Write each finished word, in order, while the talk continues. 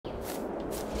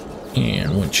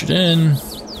And winch it in.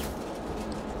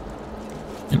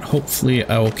 And hopefully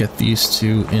I will get these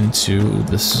two into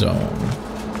the zone.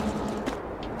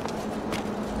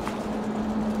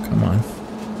 Come on.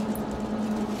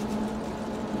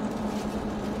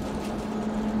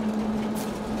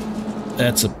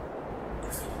 That's a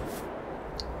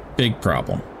big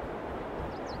problem.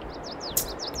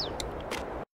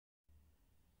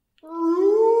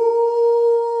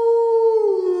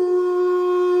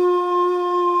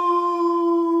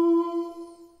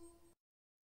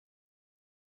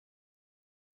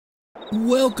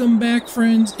 Welcome back,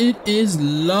 friends. It is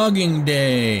logging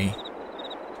day.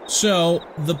 So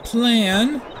the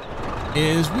plan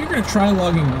is we're going to try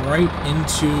logging right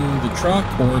into the truck,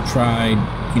 or try,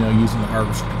 you know, using the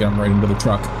harvester to get them right into the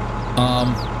truck.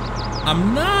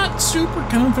 I'm not super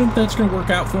confident that's going to work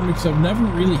out for me because I've never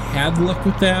really had luck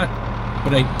with that,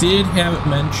 but I did have it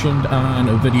mentioned on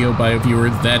a video by a viewer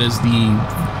that is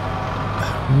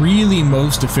the really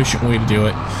most efficient way to do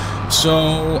it.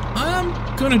 So I'm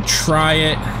gonna try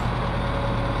it.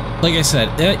 Like I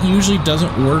said, that usually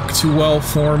doesn't work too well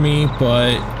for me,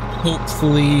 but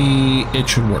hopefully it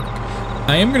should work.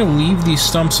 I am gonna leave these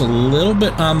stumps a little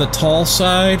bit on the tall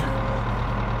side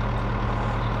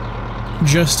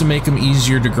just to make them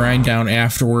easier to grind down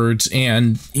afterwards,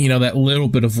 and you know, that little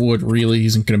bit of wood really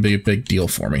isn't gonna be a big deal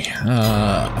for me.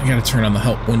 I gotta turn on the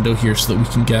help window here so that we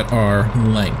can get our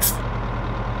length.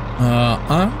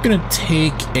 I'm gonna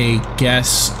take a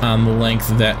guess on the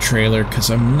length of that trailer because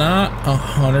I'm not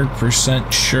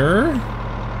 100% sure.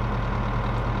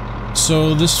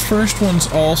 So this first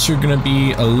one's also gonna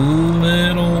be a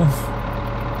little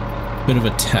bit of a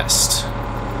test.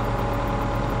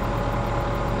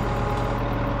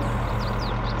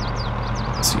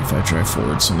 Let's see if I drive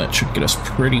forward, so that should get us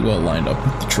pretty well lined up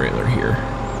with the trailer here.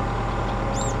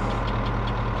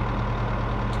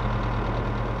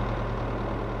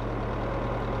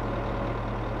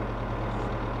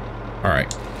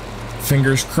 Alright,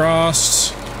 fingers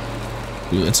crossed.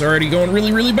 Ooh, that's already going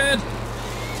really, really bad.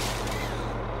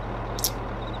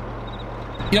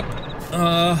 Yep,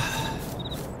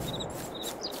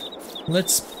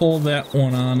 let's pull that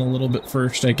one on a little bit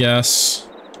first, I guess.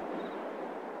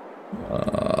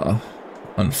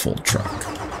 Unfold truck.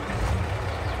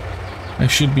 I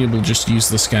should be able to just use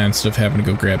this guy instead of having to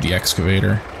go grab the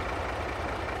excavator.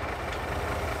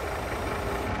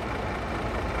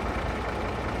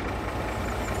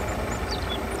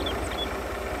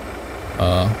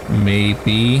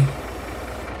 Maybe.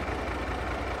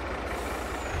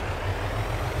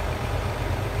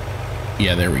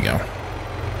 Yeah, there we go.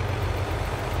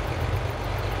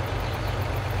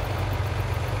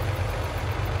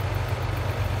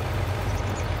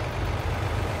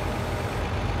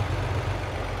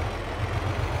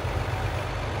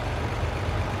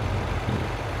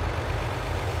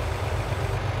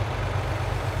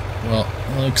 Well,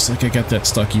 looks like I got that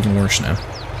stuck even worse now.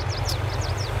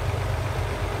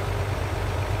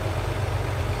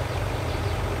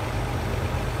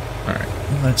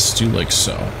 Let's do like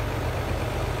so.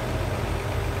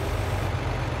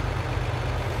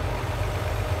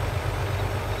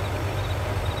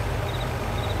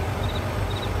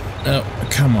 Oh,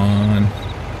 come on.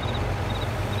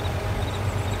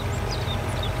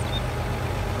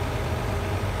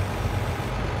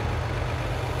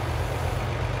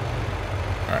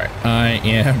 Alright, I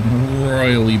am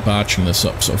royally botching this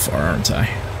up so far, aren't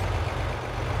I?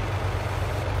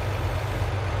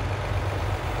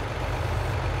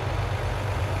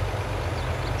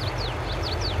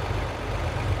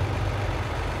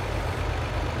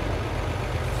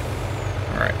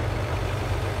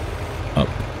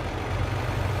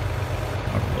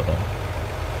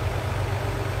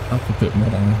 Bit more.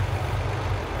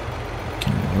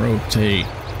 Can rotate.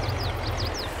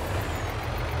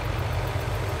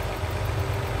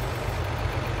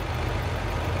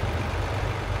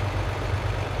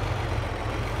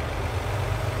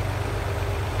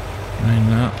 Can I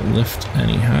not lift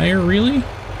any higher, really?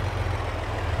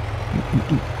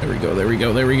 There we go, there we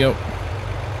go, there we go.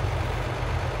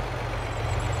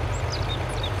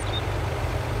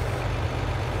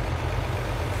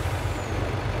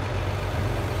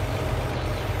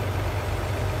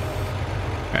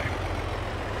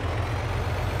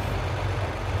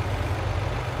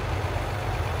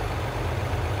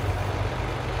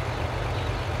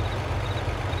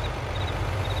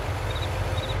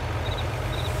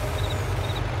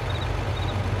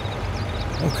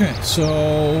 Okay,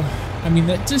 so, I mean,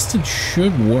 that distance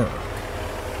should work,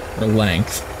 or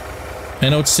length. I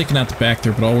know it's sticking out the back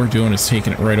there, but all we're doing is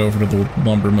taking it right over to the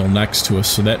lumber mill next to us,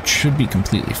 so that should be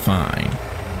completely fine.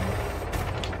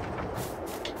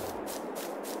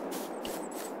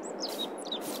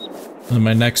 then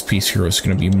my next piece here is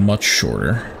going to be much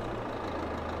shorter.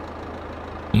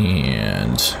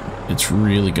 And it's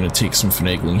really going to take some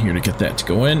finagling here to get that to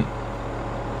go in.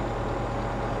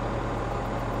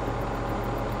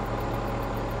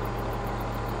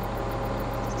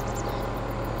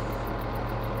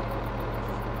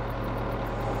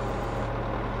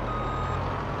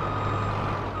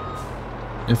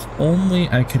 If only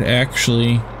I could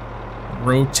actually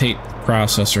rotate the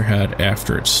processor head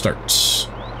after it starts.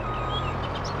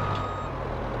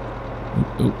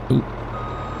 Ooh, ooh, ooh.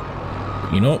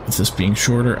 You know, with this being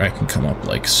shorter, I can come up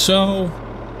like so.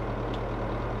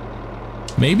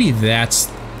 Maybe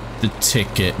that's the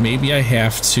ticket. Maybe I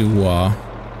have to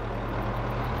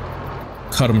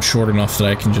cut them short enough that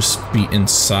I can just be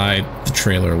inside the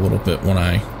trailer a little bit when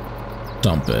I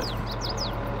dump it.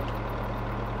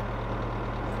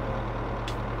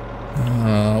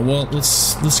 Well,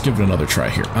 let's give it another try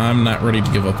here. I'm not ready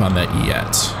to give up on that yet.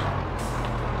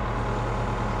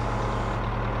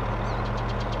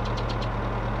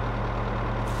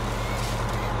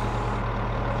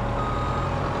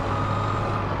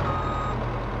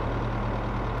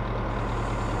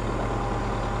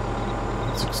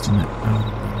 Let's extend that out.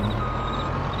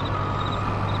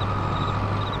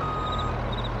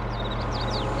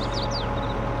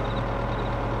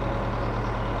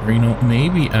 Or, you know,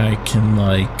 maybe I can,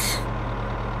 like,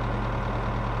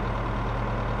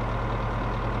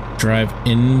 drive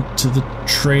into the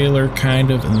trailer,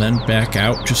 kind of, and then back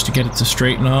out just to get it to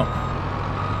straighten up.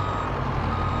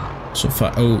 So if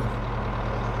I... Oh.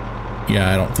 Yeah,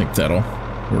 I don't think that'll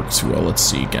work too well. Let's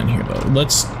see again here, though.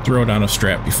 Let's throw down a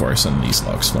strap before I send these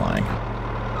logs flying.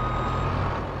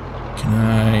 Can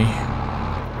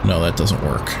I... No, that doesn't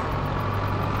work.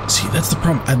 See, that's the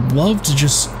problem. I'd love to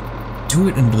just do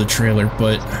it into the trailer,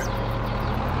 but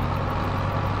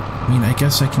I mean, I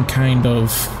guess I can kind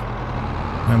of...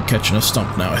 I'm catching a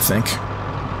stump now, I think.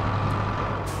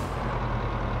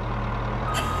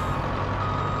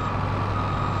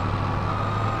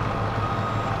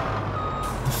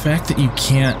 The fact that you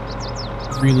can't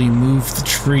really move the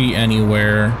tree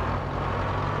anywhere.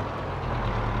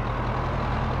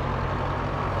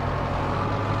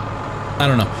 I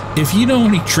don't know. If you know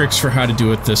any tricks for how to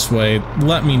do it this way,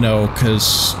 let me know,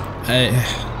 because I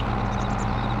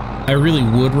really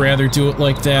would rather do it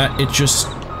like that. It just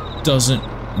doesn't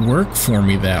work for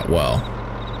me that well.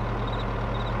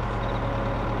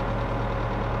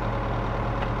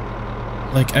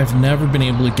 Like, I've never been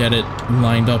able to get it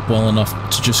lined up well enough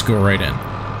to just go right in.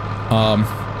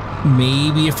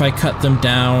 Maybe if I cut them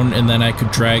down and then I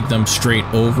could drag them straight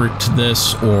over to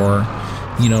this, or,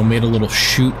 you know, made a little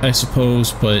chute, I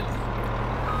suppose, but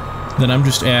then I'm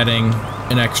just adding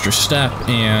an extra step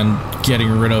and getting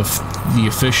rid of the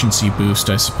efficiency boost,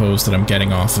 I suppose, that I'm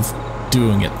getting off of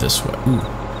doing it this way. Ooh,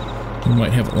 we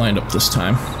might have it lined up this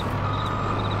time.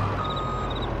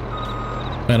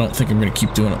 I don't think I'm going to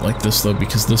keep doing it like this, though,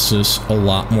 because this is a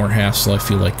lot more hassle, I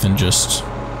feel like, than just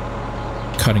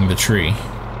cutting the tree.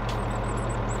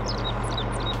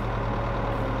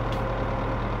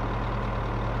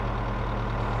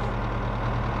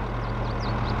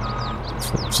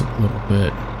 Force a little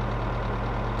bit.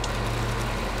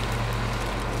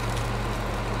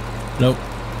 Nope.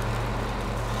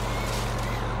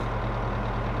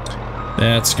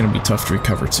 That's going to be tough to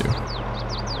recover, too.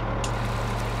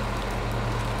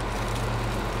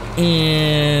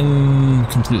 And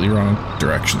completely wrong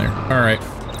direction there. Alright.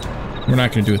 We're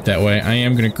not going to do it that way. I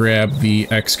am going to grab the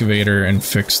excavator and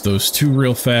fix those two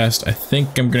real fast. I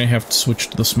think I'm going to have to switch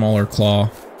to the smaller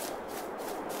claw.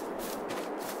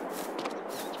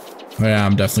 Yeah,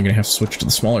 I'm definitely going to have to switch to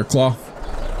the smaller claw.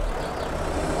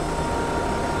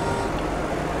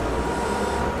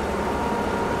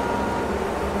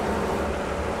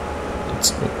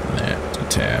 Let's open that,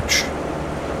 detach.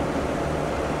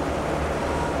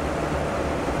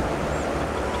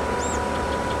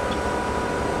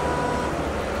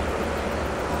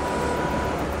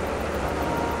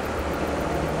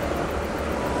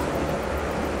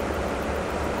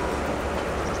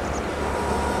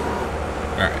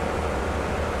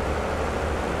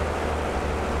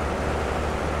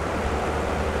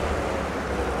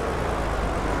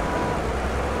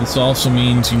 This also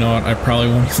means, you know what, I probably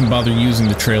won't even bother using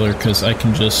the trailer because I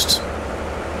can just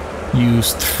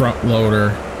use the front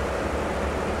loader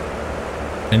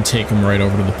and take them right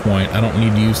over to the point. I don't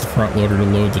need to use the front loader to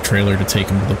load the trailer to take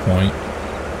them to the point.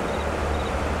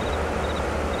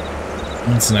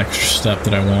 That's an extra step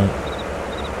that I won't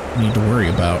need to worry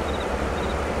about.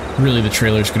 Really, the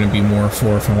trailer's going to be more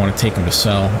for if I want to take them to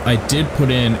sell. I did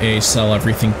put in a sell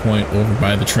everything point over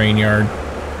by the train yard,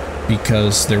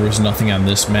 because there was nothing on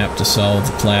this map to sell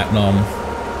the platinum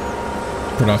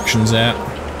productions at.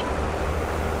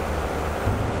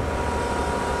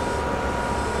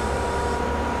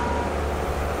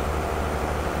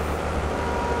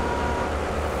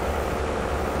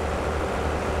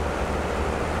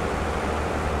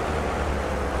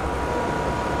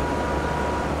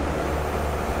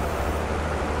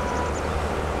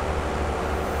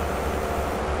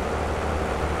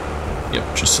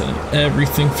 Yep, just setting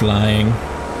everything flying.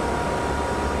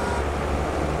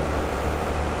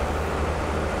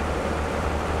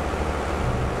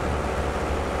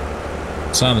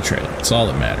 It's on the trailer. It's all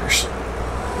that matters.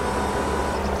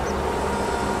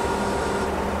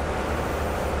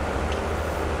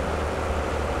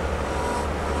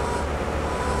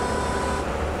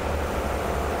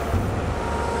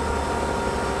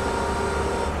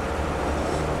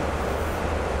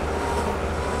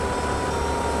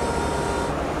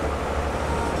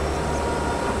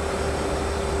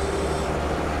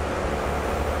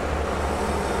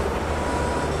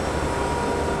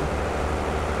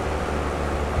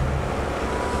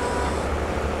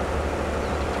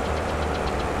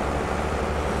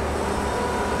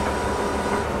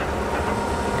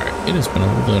 It has been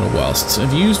a little while since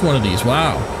I've used one of these.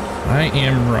 Wow, I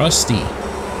am rusty.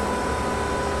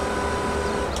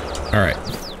 Alright.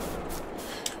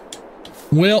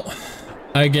 Well,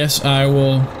 I guess I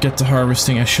will get to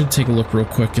harvesting. I should take a look real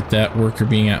quick at that worker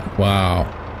being at... Wow.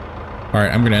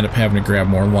 Alright, I'm going to end up having to grab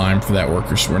more lime for that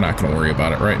worker, so we're not going to worry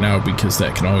about it right now because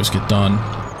that can always get done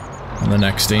on the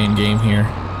next day in game here.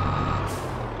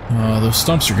 Those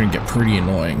stumps are going to get pretty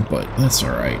annoying, but that's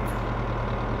alright.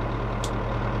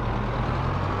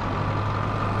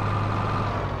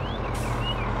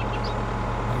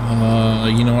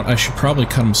 You know what, I should probably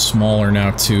cut them smaller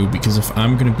now too, because if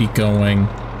I'm gonna be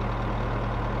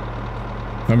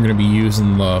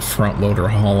using the front loader,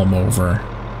 haul them over.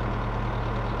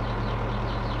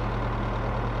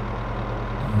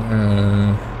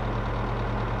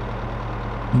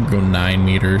 I'm gonna go 9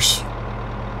 meters.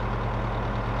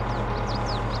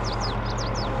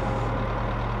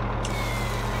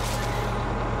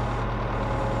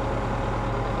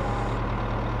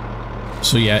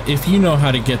 So yeah, if you know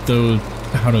how to get those,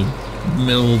 how to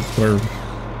mill or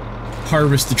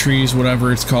harvest the trees,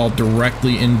 whatever it's called,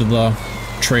 directly into the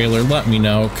trailer, let me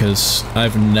know, because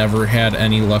I've never had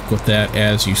any luck with that,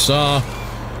 as you saw,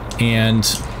 and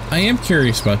I am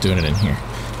curious about doing it in here.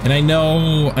 And I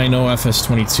know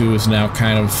FS22 is now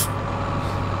kind of,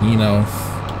 you know,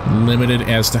 limited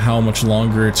as to how much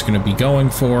longer it's going to be going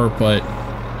for, but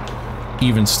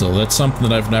even still, that's something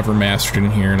that I've never mastered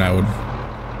in here, and I would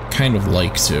kind of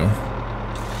like to.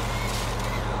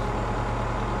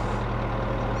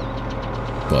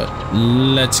 But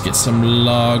let's get some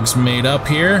logs made up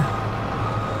here.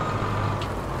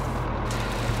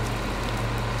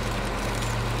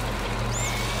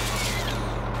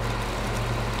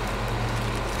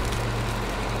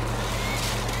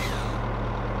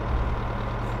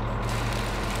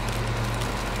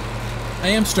 I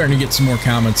am starting to get some more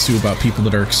comments too about people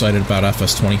that are excited about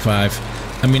FS25.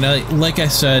 I mean, like I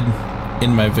said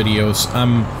in my videos,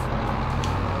 I'm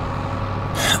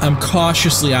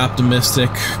cautiously optimistic,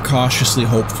 cautiously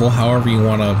hopeful, however you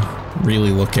want to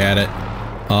really look at it.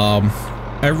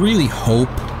 I really hope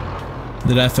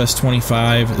that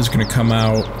FS25 is going to come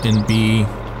out and be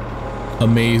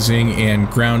amazing, and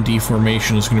ground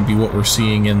deformation is going to be what we're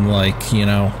seeing in, like, you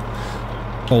know,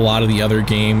 a lot of the other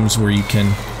games where you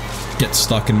can get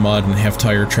stuck in mud and have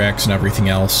tire tracks and everything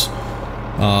else.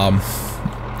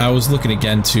 I was looking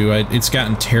again too, it's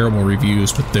gotten terrible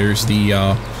reviews, but there's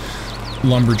the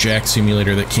Lumberjack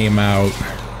Simulator that came out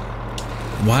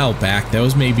a while back. That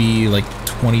was maybe like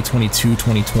 2022,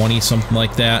 2020, something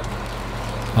like that.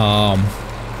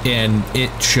 And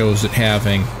it shows it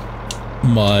having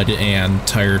mud and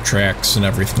tire tracks and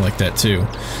everything like that too.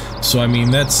 So I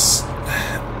mean, it's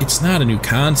not a new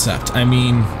concept. I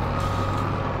mean,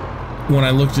 when I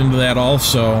looked into that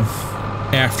also,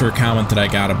 after a comment that I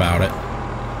got about it,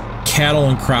 Cattle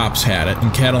and Crops had it,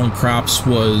 and Cattle and Crops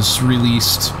was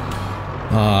released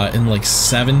in like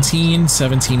 17,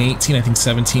 18. I think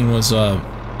 17 was a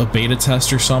beta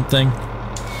test or something.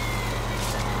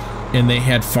 And they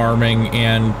had farming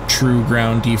and true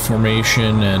ground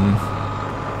deformation and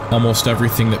almost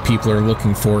everything that people are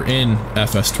looking for in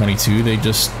FS22. They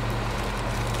just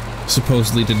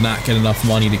supposedly did not get enough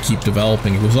money to keep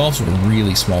developing. It was also a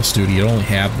really small studio. It only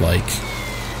had like,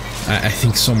 I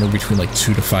think somewhere between like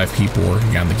 2 to 5 people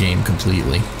working on the game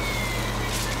completely.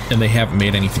 And they haven't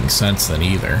made anything since then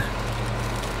either.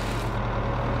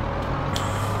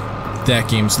 that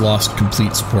game's lost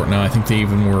complete support now. I think they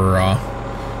even were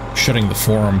shutting the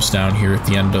forums down here at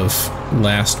the end of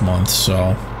last month,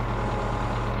 so...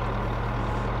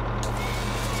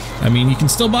 I mean, you can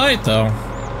still buy it, though.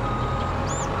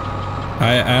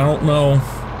 I don't know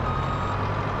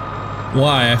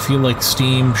why. I feel like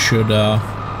Steam should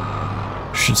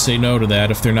say no to that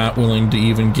if they're not willing to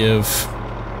even give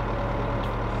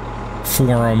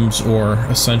forums or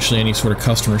essentially any sort of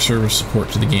customer service support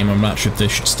to the game. I'm not sure if they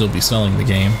should still be selling the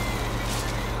game.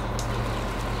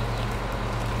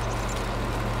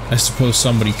 I suppose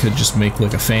somebody could just make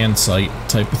like a fan site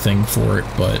type of thing for it,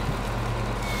 but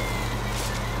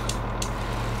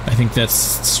I think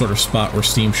that's the sort of spot where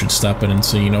Steam should step in and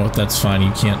say, you know what, that's fine,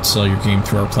 you can't sell your game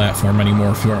through our platform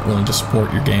anymore if you aren't willing to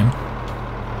support your game.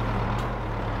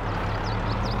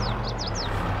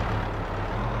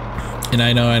 And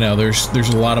I know, there's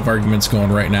a lot of arguments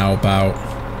going right now about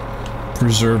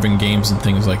preserving games and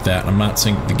things like that. I'm not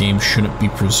saying that the game shouldn't be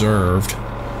preserved,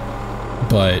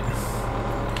 but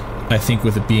I think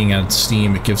with it being on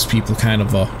Steam, it gives people kind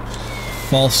of a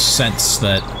false sense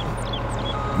that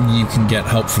you can get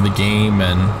help for the game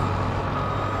and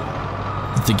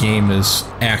that the game is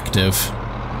active,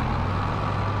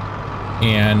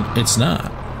 and it's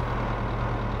not.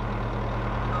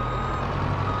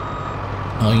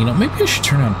 Oh, you know, maybe I should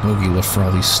turn on Bogey Lift for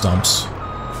all these stumps.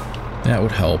 That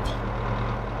would help.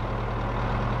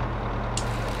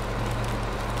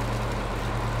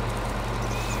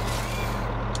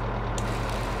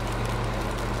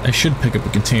 I should pick up a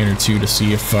container too to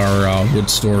see if our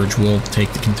wood storage will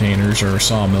take the containers or our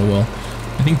sawmill will.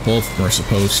 I think both of them are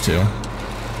supposed to,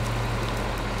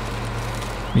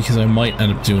 because I might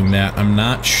end up doing that. I'm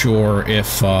not sure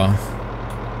if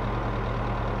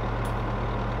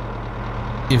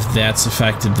that's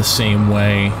affected the same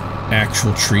way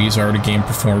actual trees are to game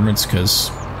performance, because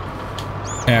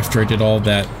after I did all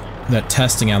that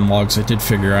testing on logs, I did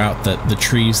figure out that the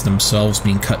trees themselves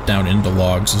being cut down into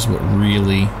logs is what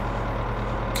really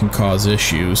can cause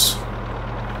issues,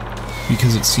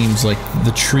 because it seems like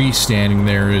the tree standing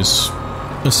there is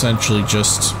essentially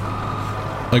just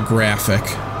a graphic,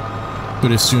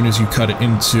 but as soon as you cut it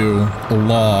into a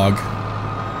log,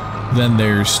 then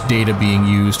there's data being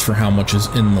used for how much is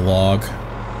in the log.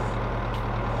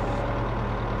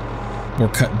 Or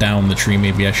cut down the tree,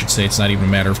 maybe I should say. It's not even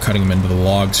a matter of cutting them into the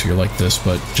logs here like this,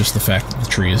 but just the fact that the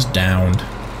tree is downed.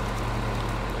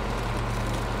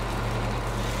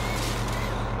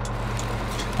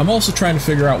 I'm also trying to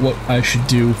figure out what I should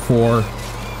do for,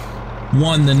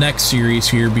 one, the next series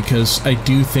here, because I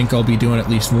do think I'll be doing at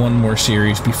least one more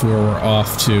series before we're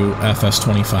off to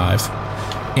FS22.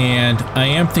 And I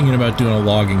am thinking about doing a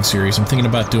logging series. I'm thinking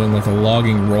about doing like a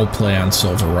logging roleplay on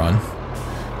Silver Run.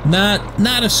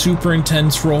 Not a super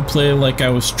intense roleplay like I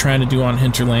was trying to do on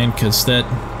Hinterland, because it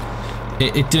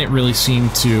didn't really seem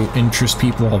to interest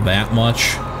people all that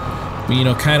much. But, you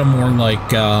know, kind of more like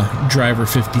Driver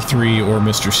 53 or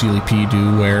Mr. Sealy P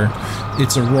do, where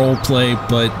it's a roleplay,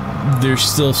 but there's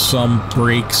still some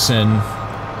breaks in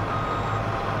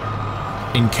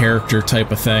character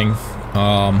type of thing.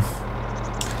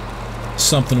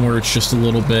 Something where it's just a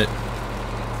little bit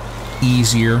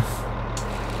easier,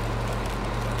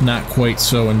 not quite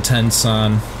so intense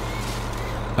on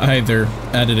either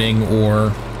editing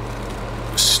or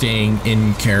staying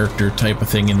in character type of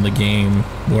thing in the game,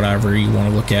 whatever you want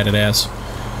to look at it as.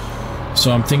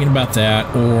 So I'm thinking about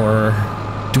that, or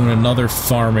doing another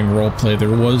farming roleplay. There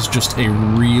was just a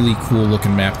really cool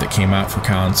looking map that came out for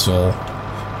console.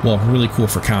 Well, really cool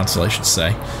for console, I should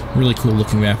say. Really cool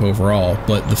looking map overall,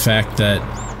 but the fact that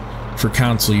for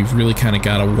console you've really kind of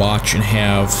got to watch and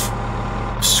have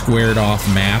squared off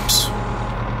maps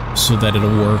so that it'll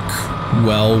work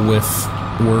well with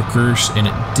workers, and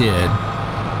it did.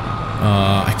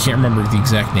 I can't remember the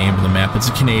exact name of the map. It's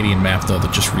a Canadian map, though,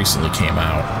 that just recently came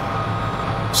out.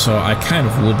 So I kind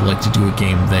of would like to do a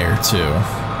game there, too.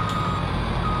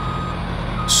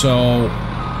 So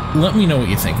let me know what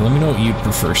you think. Let me know what you'd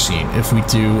prefer seeing. If we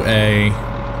do a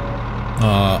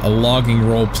logging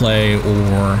roleplay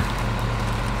or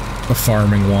a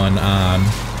farming one on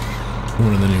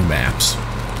one of the new maps.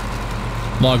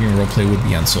 Logging roleplay would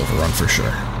be on Silver Run for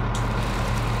sure.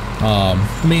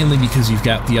 Mainly because you've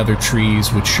got the other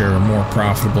trees, which are more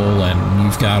profitable, and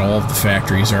you've got all of the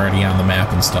factories already on the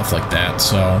map and stuff like that,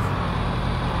 so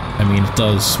I mean, it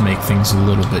does make things a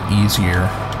little bit easier.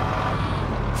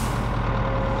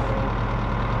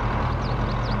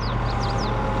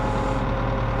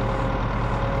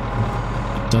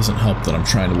 It doesn't help that I'm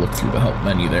trying to look through the help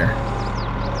menu there.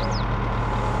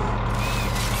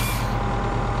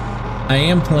 I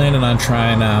am planning on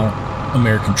trying out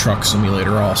American Truck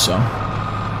Simulator also.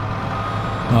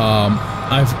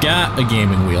 I've got a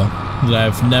gaming wheel that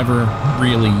I've never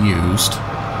really used.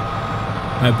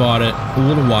 I bought it a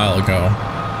little while ago.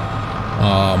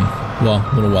 Well,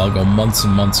 a little while ago, months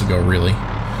and months ago, really.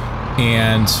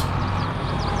 And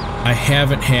I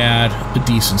haven't had a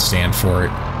decent stand for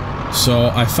it. So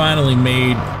I finally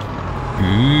made...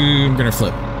 I'm gonna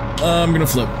flip. I'm gonna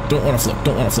flip. Don't wanna flip.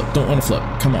 Don't wanna flip. Don't wanna flip.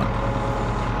 Come on.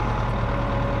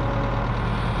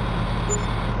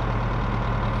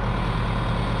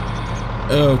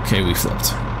 Okay, we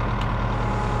flipped.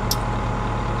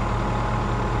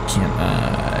 Can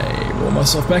I roll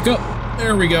myself back up?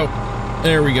 There we go.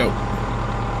 There we go.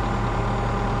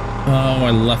 Oh,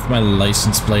 I left my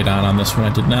license plate on this one.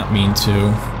 I did not mean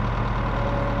to.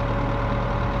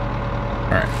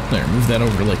 Alright, there. Move that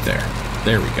over to like there.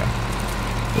 There we go.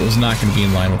 It was not going to be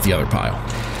in line with the other pile.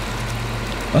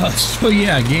 So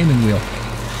yeah, gaming wheel.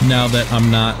 Now that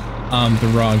I'm not on the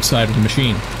wrong side of the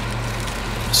machine.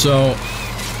 So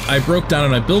I broke down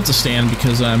and I built a stand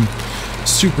because I'm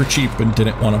super cheap and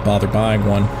didn't want to bother buying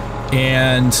one.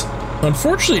 And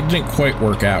unfortunately, it didn't quite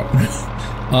work out.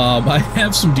 I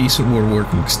have some decent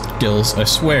woodworking skills, I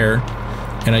swear,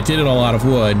 and I did it all out of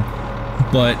wood,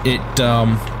 but it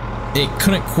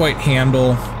couldn't quite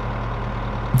handle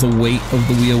the weight of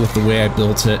the wheel with the way I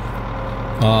built it.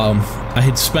 I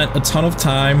had spent a ton of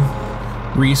time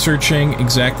researching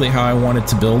exactly how I wanted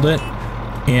to build it,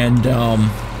 and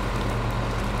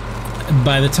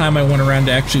by the time I went around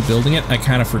to actually building it, I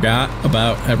kind of forgot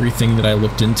about everything that I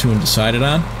looked into and decided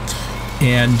on.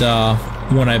 And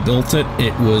when I built it,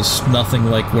 it was nothing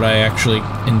like what I actually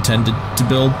intended to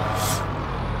build.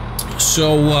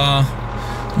 So,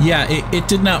 yeah, it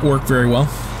did not work very well.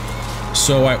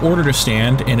 So I ordered a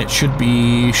stand, and it should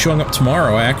be showing up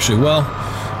tomorrow, actually. Well,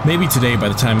 maybe today by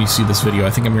the time you see this video. I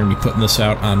think I'm going to be putting this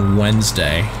out on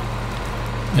Wednesday.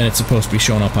 And it's supposed to be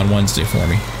showing up on Wednesday for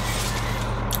me.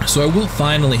 So I will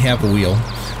finally have a wheel,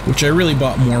 which I really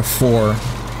bought more for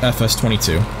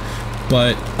FS22.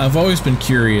 But I've always been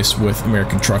curious with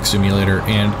American Truck Simulator,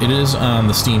 and it is on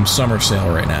the Steam summer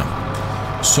sale right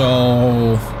now.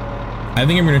 So I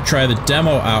think I'm going to try the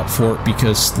demo out for it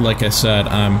because, like I said,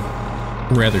 I'm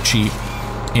rather cheap.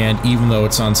 And even though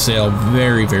it's on sale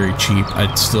very, very cheap,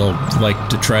 I'd still like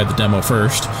to try the demo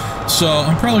first. So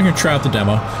I'm probably going to try out the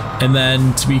demo. And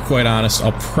then, to be quite honest,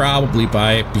 I'll probably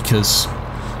buy it because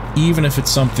even if it's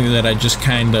something that I just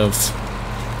kind of...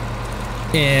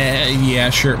 yeah,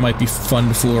 sure, it might be fun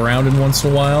to fool around in once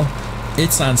in a while.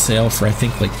 It's on sale for, I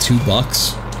think, like $2.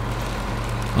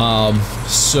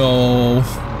 So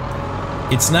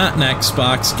it's not an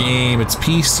Xbox game, it's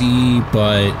PC,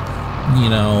 but, you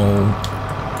know,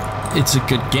 it's a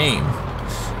good game.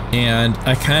 And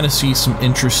I kind of see some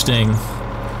interesting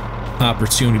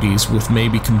opportunities with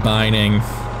maybe combining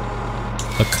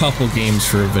a couple games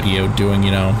for a video, doing,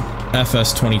 you know,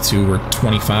 FS22 or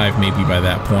 25 maybe by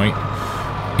that point.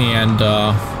 And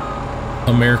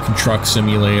American Truck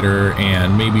Simulator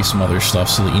and maybe some other stuff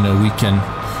so that, you know, we can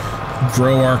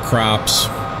grow our crops,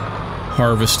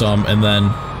 harvest them, and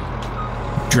then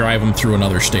drive them through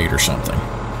another state or something.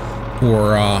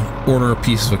 Or order a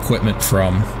piece of equipment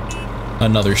from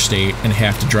another state and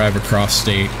have to drive across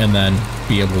state and then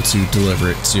be able to deliver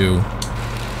it to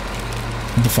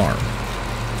the farm.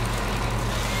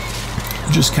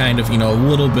 Just kind of, you know, a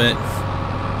little bit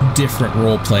different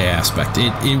roleplay aspect.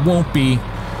 It won't be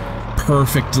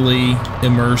perfectly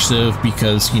immersive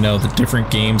because, you know, the different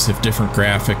games have different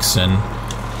graphics and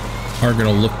are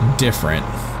going to look different.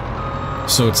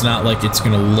 So it's not like it's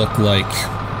going to look like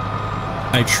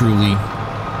I truly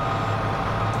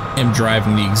am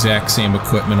driving the exact same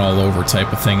equipment all over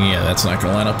type of thing. Yeah, that's not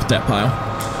going to line up with that pile.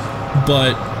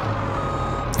 But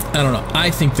I don't know.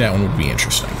 I think that one would be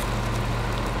interesting.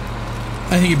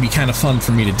 I think it'd be kind of fun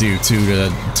for me to do,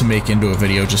 too, to make into a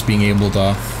video, just being able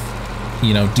to,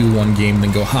 you know, do one game,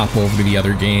 then go hop over to the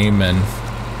other game, and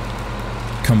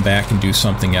come back and do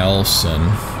something else, and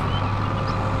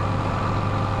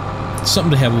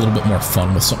something to have a little bit more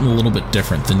fun with, something a little bit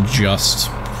different than just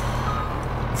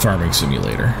Farming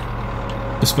Simulator.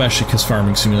 Especially because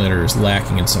Farming Simulator is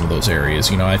lacking in some of those areas.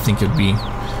 You know, I think it'd be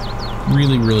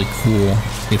really, really cool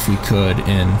if we could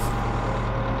in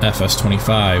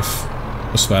FS25,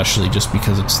 especially just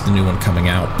because it's the new one coming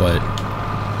out, but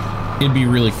it'd be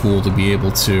really cool to be able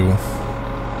to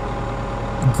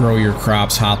grow your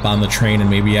crops, hop on the train, and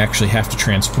maybe actually have to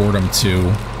transport them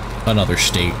to another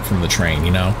state from the train,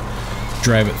 you know?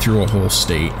 Drive it through a whole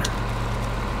state.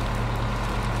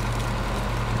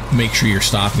 Make sure you're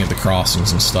stopping at the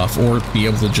crossings and stuff, or be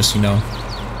able to just, you know,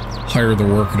 hire the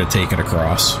worker to take it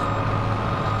across.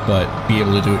 but be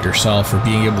able to do it yourself, or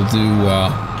being able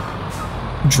to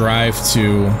drive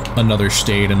to another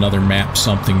state, another map,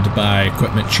 something to buy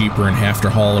equipment cheaper and have to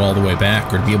haul it all the way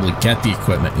back, or to be able to get the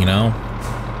equipment, you know?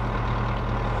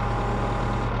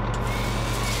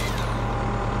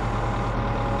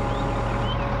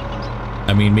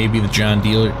 I mean, maybe the John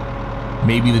Deere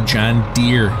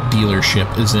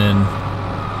dealership is in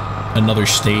another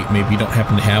state. Maybe you don't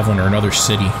happen to have one, or another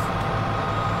city,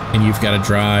 and you've got to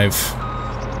drive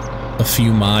a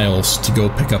few miles to go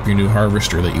pick up your new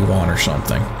harvester that you want or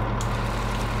something.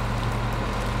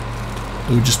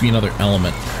 It would just be another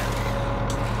element,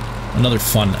 another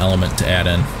fun element to add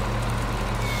in.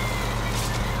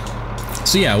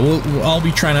 So yeah, I'll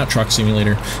be trying out Truck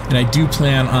Simulator, and I do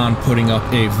plan on putting up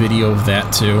a video of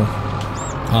that too.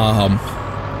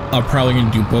 I'm probably going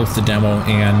to do both the demo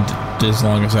and, as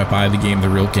long as I buy the game, the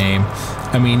real game.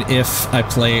 I mean, if I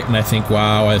play it and I think,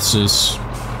 wow, this is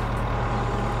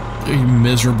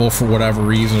miserable for whatever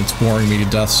reason, it's boring me to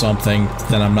death something,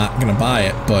 then I'm not going to buy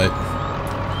it. But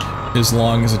as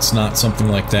long as it's not something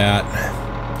like that,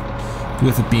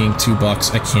 with it being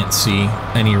 $2, I can't see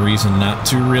any reason not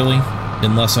to, really,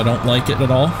 unless I don't like it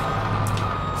at all.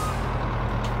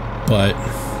 But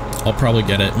I'll probably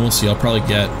get it, and we'll see. I'll probably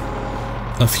get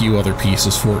a few other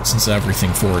pieces for it, since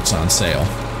everything for it's on sale.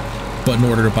 But in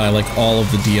order to buy like all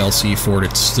of the DLC for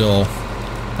it, it's still,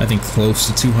 I think, close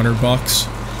to $200.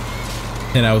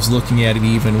 And I was looking at it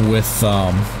even with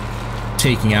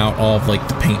taking out all of like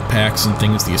the paint packs and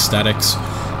things, the aesthetics,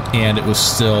 and it was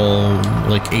still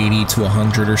like 80 to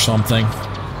 100 or something.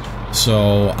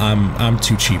 So I'm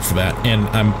too cheap for that, and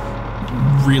I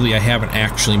haven't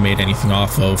actually made anything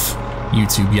off of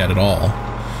YouTube yet at all.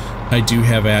 I do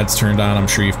have ads turned on. I'm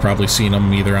sure you've probably seen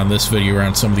them either on this video or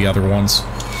on some of the other ones.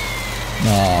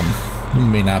 We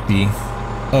may not be.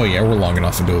 Oh yeah, we're long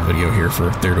enough into a video here for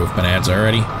there to have been ads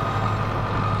already.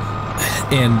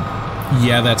 And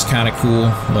yeah, that's kind of cool.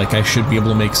 Like, I should be able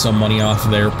to make some money off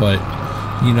of there, but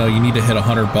you know, you need to hit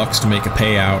 $100 to make a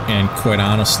payout, and quite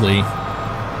honestly,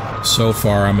 so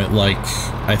far I'm at like,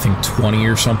 I think 20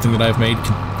 or something that I've made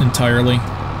entirely.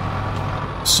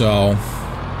 So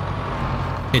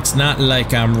it's not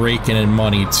like I'm raking in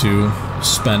money to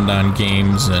spend on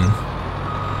games and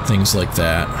things like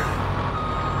that.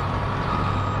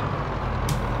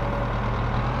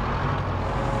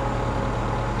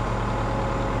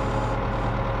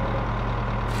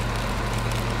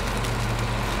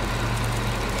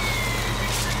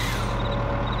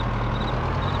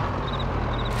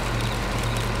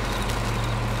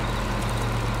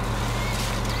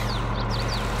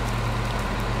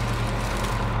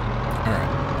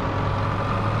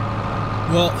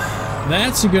 Well,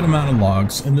 that's a good amount of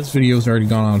logs, and this video's already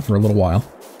gone on for a little while.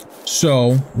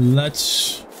 So,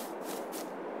 let's...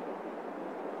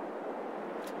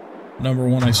 Number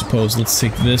one, I suppose, let's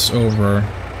take this over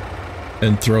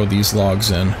and throw these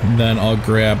logs in. Then I'll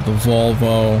grab the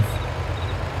Volvo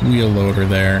wheel loader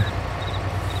there,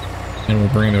 and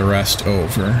we'll bring the rest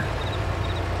over.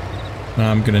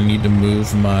 I'm gonna need to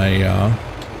move my,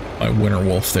 my Winter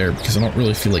Wolf there, because I don't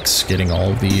really feel like skidding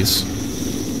all of these.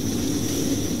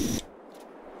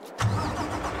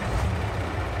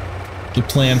 The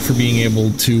plan for being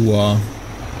able to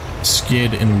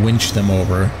skid and winch them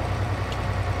over.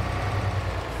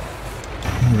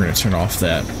 We're going to turn off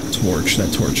that torch.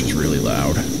 That torch is really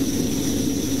loud.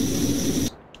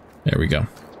 There we go.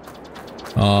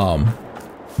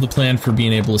 The plan for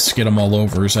being able to skid them all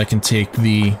over is I can take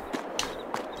the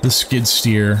skid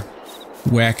steer,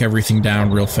 whack everything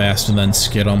down real fast, and then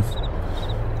skid them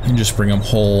and just bring them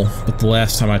whole. But the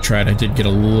last time I tried, I did get a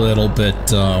little bit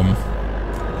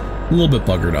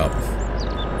buggered up.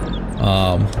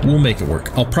 We'll make it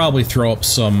work. I'll probably throw up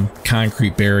some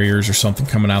concrete barriers or something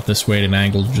coming out this way at an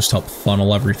angle to just help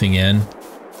funnel everything in.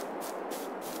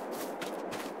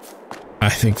 I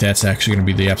think that's actually going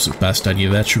to be the absolute best idea.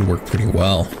 That should work pretty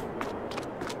well.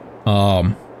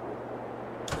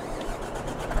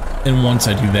 And once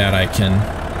I do that, I can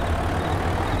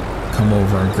come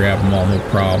over and grab them all, no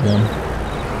problem.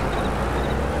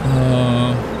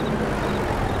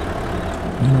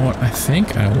 You know what? I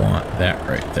think I want that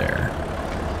right there.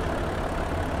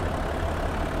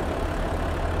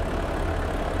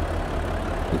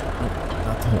 Oh,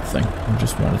 not the whole thing. I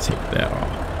just want to take that off.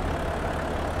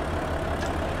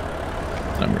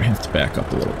 I'm going to have to back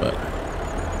up a little bit.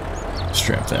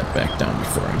 Strap that back down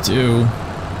before I do.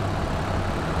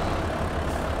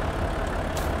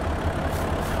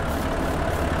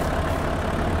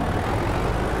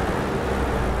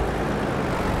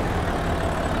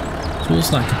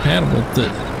 Tool's not compatible with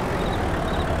it.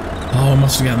 Oh, I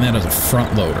must have gotten that as a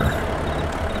front loader.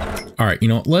 All right, you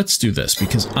know what? Let's do this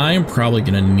because I am probably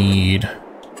going to need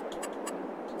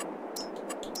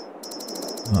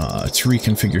to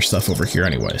reconfigure stuff over here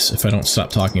anyways, if I don't stop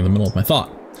talking in the middle of my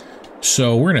thought.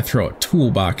 So we're going to throw a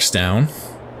toolbox down.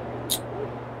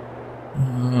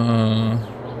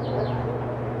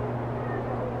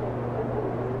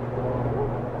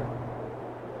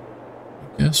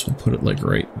 I guess we'll put it like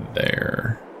right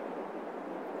there.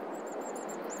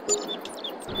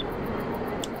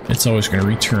 It's always going to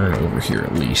return over here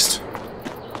at least.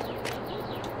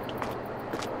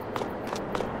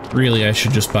 Really, I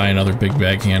should just buy another big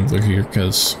bag handler here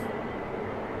because,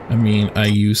 I mean, I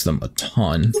use them a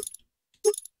ton.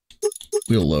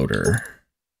 Wheel loader.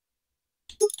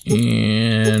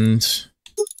 And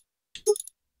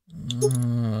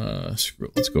screw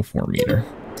it, let's go 4 meter.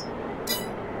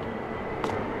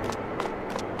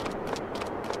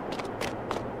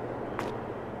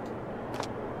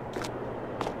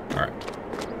 Alright.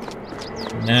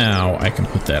 Now I can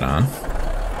put that on.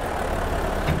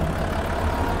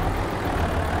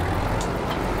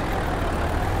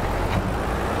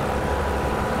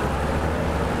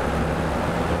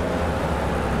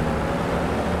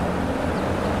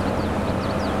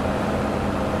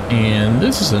 And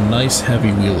this is a nice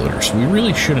heavy wheel loader, so we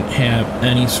really shouldn't have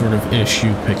any sort of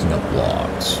issue picking up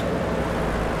logs.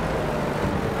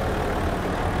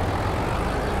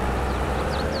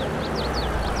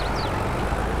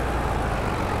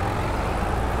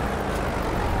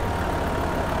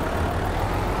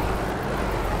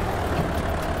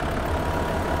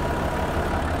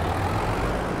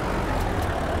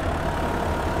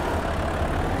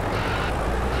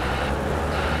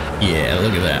 Yeah,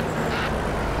 look at that.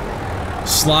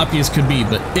 Sloppy as could be,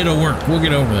 but it'll work. We'll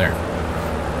get over there.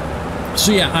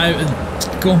 So yeah,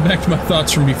 going back to my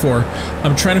thoughts from before,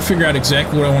 I'm trying to figure out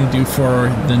exactly what I want to do for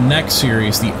the next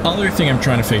series. The other thing I'm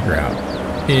trying to figure out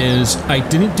is I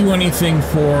didn't do anything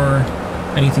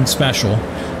special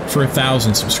for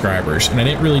 1,000 subscribers, and I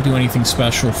didn't really do anything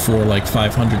special for like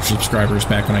 500 subscribers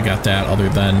back when I got that, other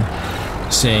than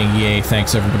saying, yay,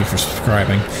 thanks everybody for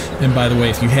subscribing. And by the way,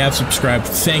 if you have subscribed,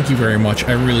 thank you very much.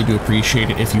 I really do appreciate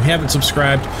it. If you haven't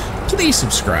subscribed, please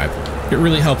subscribe. It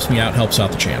really helps me out, helps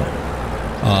out the channel.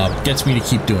 Gets me to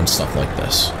keep doing stuff like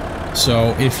this.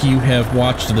 So if you have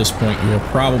watched to this point, you are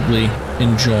probably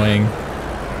enjoying.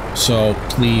 So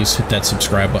please hit that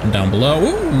subscribe button down below.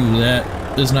 Ooh,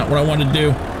 that is not what I wanted to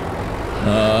do.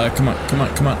 Come on, come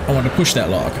on, come on. I want to push that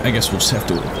log. I guess we'll just have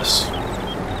to do this.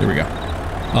 There we go.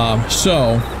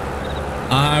 So,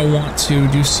 I want to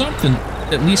do something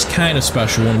at least kind of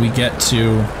special when we get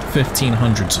to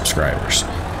 1,500 subscribers,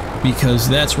 because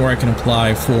that's where I can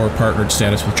apply for partnered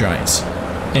status with Giants.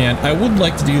 And I would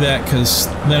like to do that because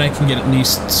then I can get at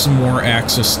least some more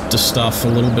access to stuff a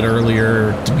little bit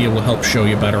earlier to be able to help show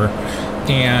you better,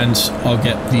 and I'll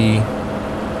get the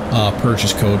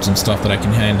purchase codes and stuff that I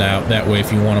can hand out. That way,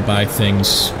 if you want to buy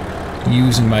things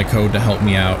using my code to help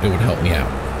me out, it would help me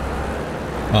out.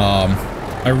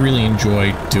 I really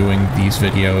enjoy doing these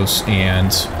videos,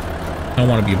 and I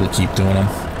want to be able to keep doing them.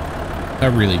 I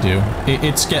really do.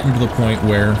 It's getting to the point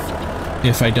where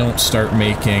if I don't start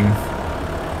making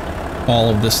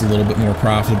all of this a little bit more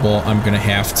profitable, I'm going to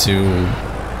have to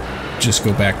just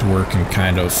go back to work and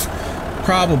kind of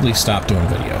probably stop doing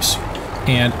videos.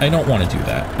 And I don't want to do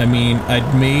that. I mean,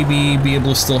 I'd maybe be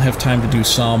able to still have time to do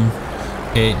some.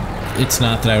 It's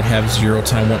not that I would have zero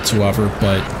time whatsoever,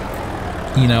 but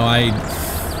you know, I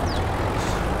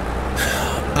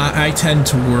tend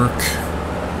to work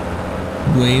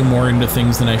way more into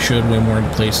things than I should, way more into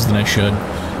places than I should.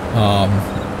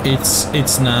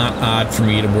 It's not odd for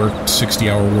me to work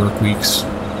 60-hour work weeks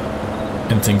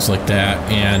and things like that,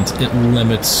 and it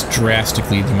limits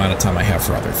drastically the amount of time I have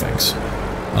for other things.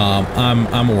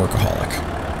 I'm a workaholic,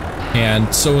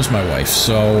 and so is my wife,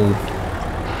 so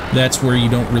that's where you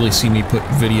don't really see me put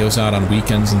videos out on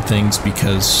weekends and things,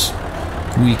 because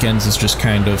weekends is just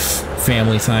kind of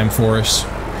family time for us,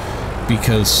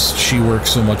 because she works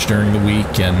so much during the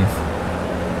week, and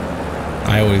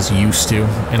I always used to,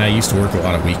 and I used to work a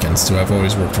lot of weekends too. I've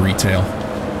always worked retail,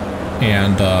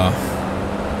 and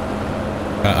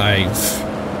I've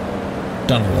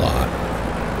done a lot.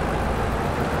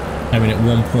 I mean, at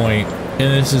one point,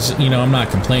 and this is, you know, I'm not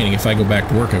complaining. If I go back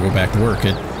to work, I go back to work.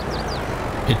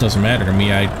 It doesn't matter to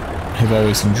me. I have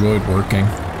always enjoyed working.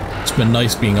 It's been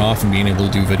nice being off and being able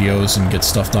to do videos and get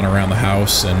stuff done around the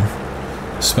house and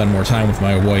spend more time with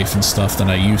my wife and stuff than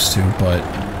I used to, but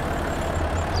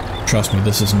trust me,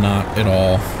 this is not at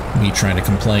all me trying to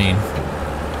complain.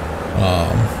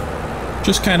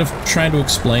 Just kind of trying to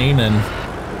explain and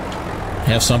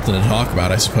have something to talk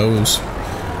about, I suppose.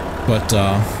 But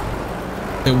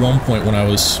at one point when I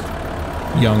was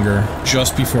younger,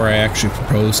 just before I actually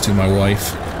proposed to my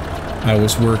wife, I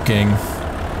was working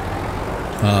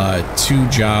 2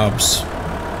 jobs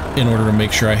in order to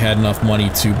make sure I had enough money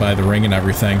to buy the ring and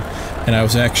everything. And I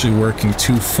was actually working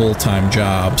 2 full-time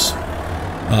jobs,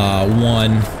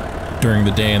 one during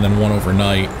the day and then one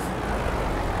overnight.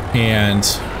 And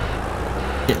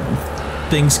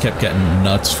things kept getting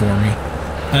nuts for me.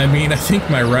 I mean, I think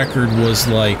my record was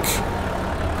like,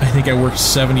 I think I worked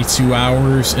 72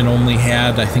 hours and only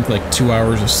had, I think, like 2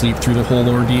 hours of sleep through the whole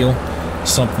ordeal.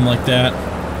 Something like that.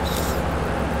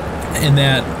 And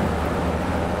that,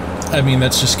 I mean,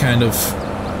 that's just kind of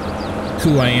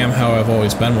who I am, how I've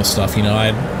always been with stuff, you know.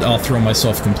 I'll throw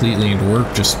myself completely into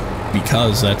work just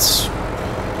because that's,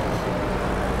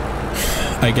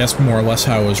 I guess, more or less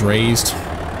how I was raised.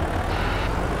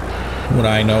 What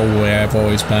I know, the way I've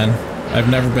always been. I've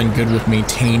never been good with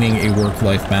maintaining a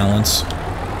work-life balance.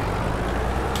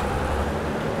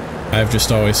 I've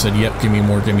just always said, yep, give me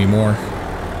more, give me more.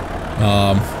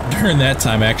 During that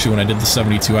time, actually, when I did the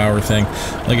 72-hour thing,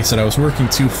 like I said, I was working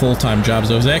 2 full-time jobs.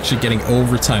 I was actually getting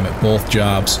overtime at both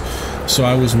jobs. So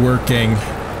I was working,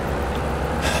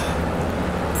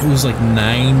 it was like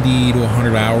 90 to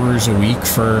 100 hours a week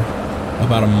for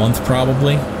about a month,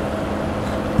 probably.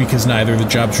 Because neither of the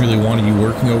jobs really wanted you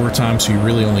working overtime, so you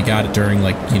really only got it during,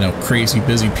 like, you know, crazy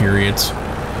busy periods.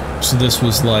 So this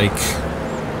was like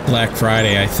Black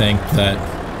Friday, I think, that,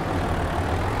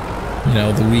 you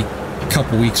know, the week, a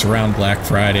couple weeks around Black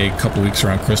Friday, a couple weeks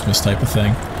around Christmas type of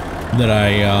thing, that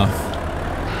I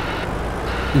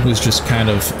was just kind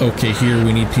of, okay, here,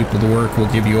 we need people to work,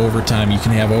 we'll give you overtime, you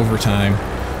can have overtime.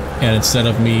 And instead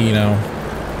of me, you know,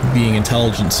 being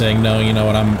intelligent, saying, no, you know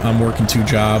what, I'm working 2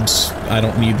 jobs, I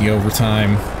don't need the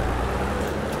overtime,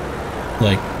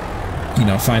 like, you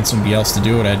know, find somebody else to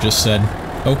do it, I just said,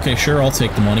 okay, sure, I'll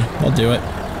take the money, I'll do it.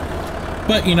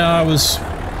 But, you know, I was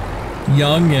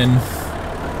young and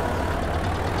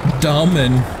dumb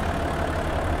and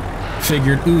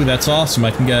figured, ooh, that's awesome,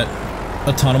 I can get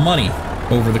a ton of money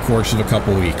over the course of a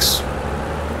couple weeks.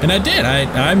 And I did,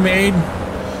 I made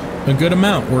a good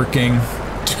amount working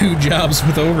 2 jobs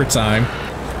with overtime.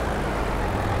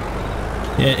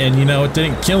 And you know, it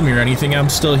didn't kill me or anything, I'm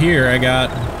still here, I got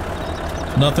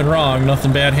nothing wrong,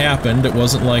 nothing bad happened, it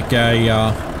wasn't like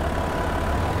I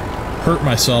hurt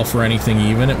myself or anything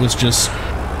even, it was just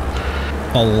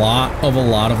a lot of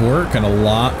work and a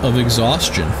lot of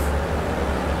exhaustion.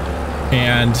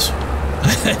 And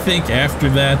I think after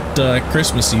that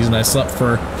Christmas season, I slept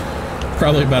for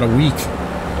probably about a week.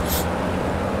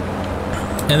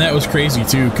 And that was crazy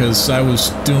too, because I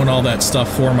was doing all that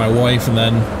stuff for my wife, and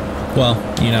then, well,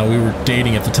 you know, we were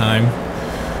dating at the time,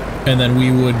 and then we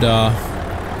would go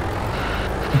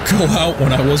out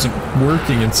when I wasn't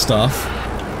working and stuff.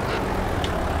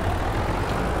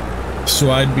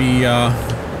 So I'd be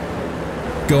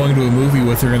going to a movie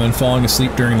with her and then falling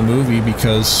asleep during the movie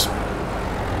because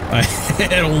I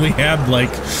had only had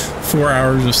like 4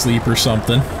 hours of sleep or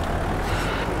something.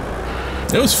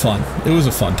 It was fun. It was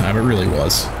a fun time. It really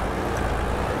was.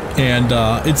 And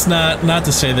it's not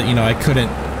to say that, you know, I couldn't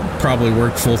probably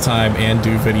work full-time and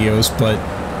do videos, but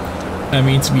I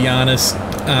mean, to be honest,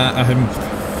 I'm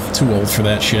too old for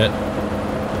that shit.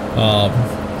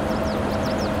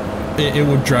 It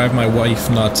would drive my wife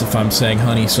nuts if I'm saying,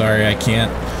 honey, sorry, I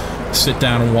can't sit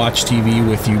down and watch TV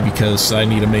with you because I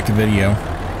need to make a video.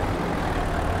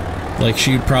 Like,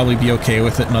 she'd probably be okay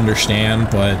with it and understand,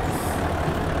 but,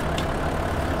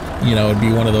 you know, it'd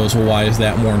be one of those, well, why is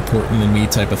that more important than me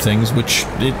type of things, which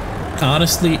it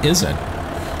honestly isn't.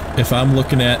 If I'm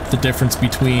looking at the difference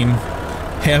between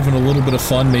having a little bit of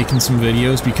fun making some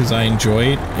videos because I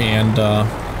enjoy it and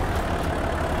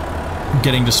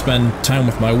getting to spend time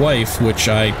with my wife, which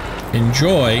I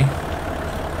enjoy,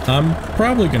 I'm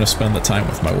probably going to spend the time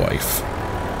with my wife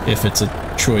if it's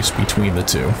a choice between the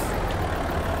two.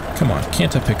 Come on,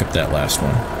 can't I pick up that last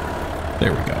one?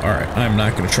 There we go. Alright, I'm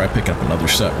not going to try picking up another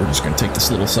set. We're just going to take this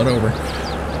little set over.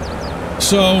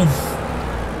 So,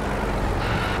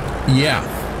 yeah.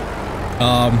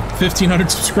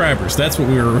 1,500 subscribers. That's what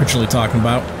we were originally talking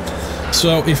about.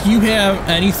 So, if you have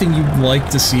anything you'd like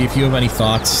to see, if you have any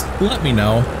thoughts, let me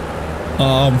know.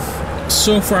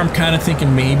 So far, I'm kind of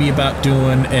thinking maybe about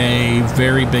doing a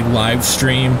very big live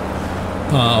stream.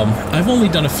 I've only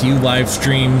done a few live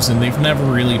streams, and they've never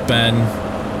really been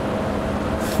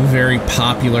very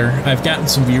popular. I've gotten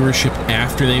some viewership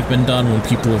after they've been done, when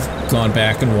people have gone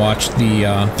back and watched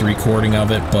the recording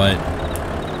of it, but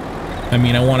I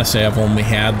mean, I want to say I've only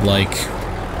had like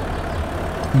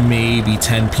maybe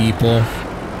 10 people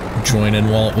join in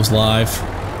while it was live.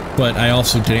 but I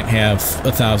also didn't have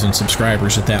 1,000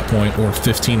 subscribers at that point, or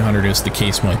 1,500 as the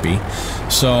case might be.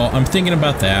 So I'm thinking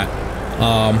about that.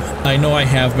 I know I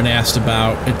have been asked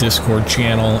about a Discord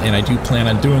channel, and I do plan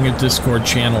on doing a Discord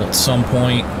channel at some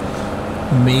point.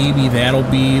 Maybe that'll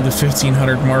be the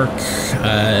 1,500 mark.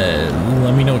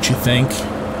 Let me know what you think.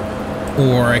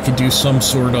 Or I could do some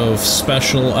sort of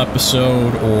special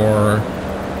episode, or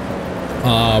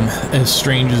as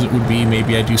strange as it would be,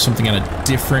 maybe I do something on a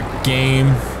different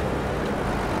game.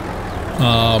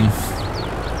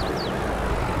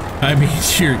 I mean,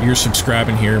 you're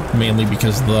subscribing here mainly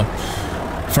because of the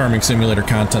Farming Simulator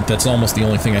content. That's almost the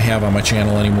only thing I have on my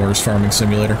channel anymore is Farming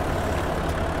Simulator.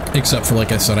 Except for,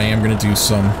 like I said, I am going to do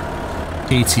some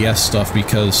ATS stuff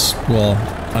because, well,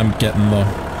 I'm getting the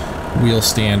wheel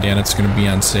stand and it's going to be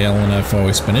on sale, and I've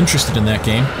always been interested in that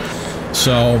game.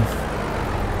 So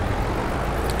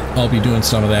I'll be doing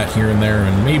some of that here and there,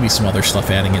 and maybe some other stuff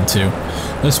adding in too,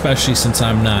 especially since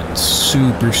I'm not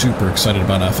super excited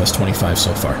about FS22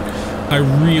 so far. I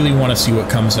really want to see what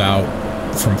comes out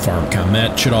from FarmCon.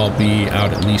 That should all be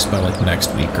out at least by like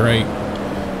next week, right?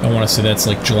 I want to say that's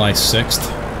like July 6th.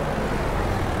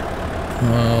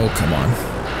 Oh, come on.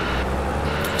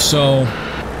 So,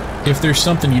 if there's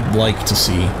something you'd like to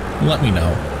see, let me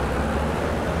know.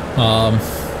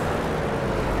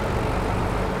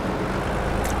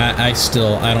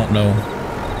 I don't know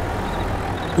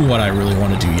what I really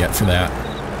want to do yet for that.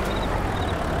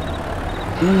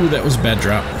 Ooh, that was a bad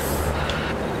drop.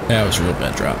 That was a real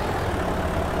bad drop.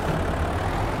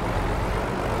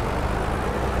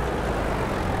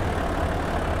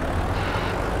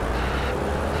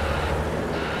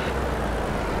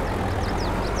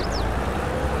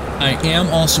 I am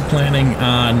also planning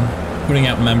on putting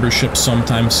out memberships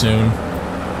sometime soon.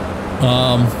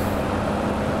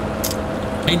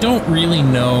 I don't really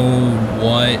know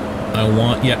what I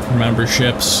want yet for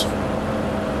memberships.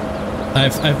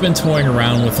 I've been toying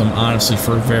around with them, honestly,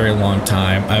 for a very long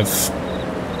time. I've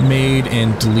made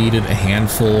and deleted a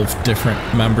handful of different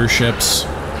memberships,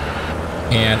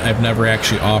 and I've never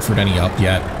actually offered any up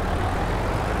yet.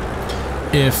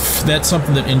 If that's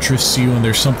something that interests you and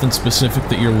there's something specific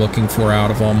that you're looking for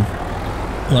out of them,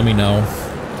 let me know.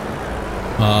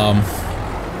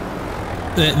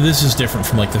 This is different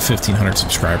from like the 1,500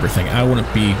 subscriber thing. I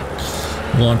wouldn't be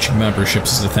launching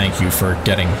memberships as a thank you for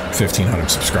getting 1,500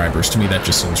 subscribers. To me, that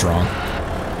just seems wrong.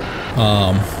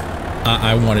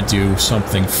 I want to do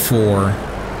something for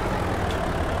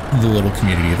the little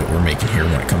community that we're making here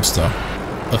when it comes to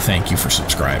a thank you for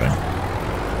subscribing.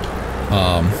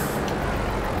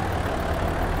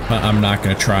 I'm not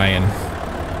going to try and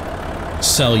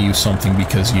sell you something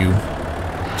because you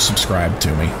subscribe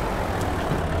to me.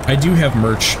 I do have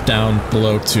merch down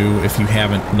below too, if you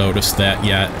haven't noticed that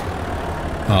yet.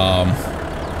 I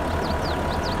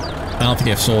don't think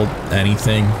I've sold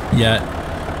anything yet.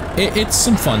 It's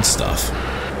some fun stuff.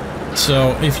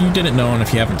 So if you didn't know and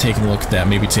if you haven't taken a look at that,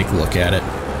 maybe take a look at it.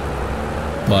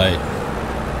 But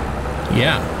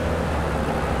yeah,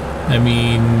 I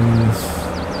mean,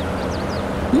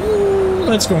 ooh,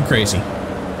 that's going crazy.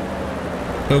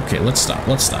 Okay, let's stop.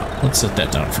 Let's set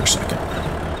that down for a second.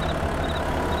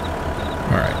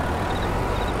 Alright.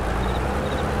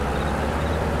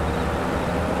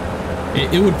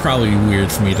 It would probably be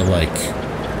weird for me to, like,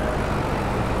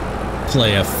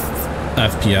 play a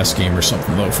FPS game or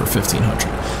something, though, for 1,500.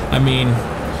 I mean,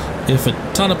 if a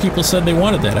ton of people said they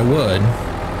wanted that, I would.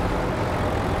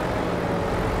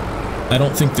 I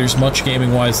don't think there's much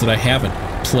gaming-wise that I haven't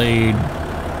played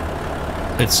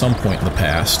at some point in the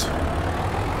past.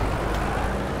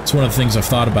 It's one of the things I've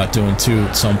thought about doing, too,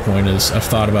 at some point, is I've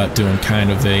thought about doing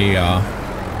kind of a,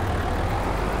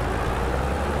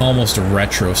 almost a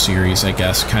retro series, I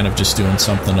guess, kind of just doing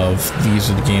something of, these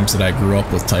are the games that I grew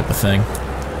up with type of thing.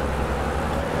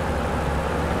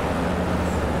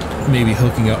 Maybe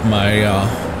hooking up my,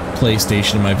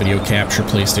 PlayStation and my video capture,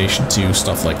 PlayStation 2,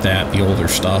 stuff like that, the older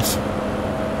stuff.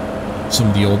 Some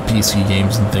of the old PC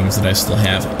games and things that I still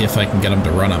have, if I can get them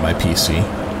to run on my PC.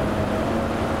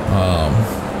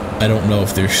 I don't know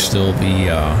if there's still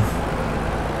the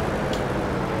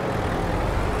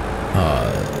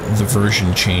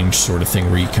version change sort of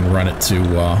thing where you can run it to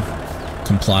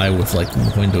comply with like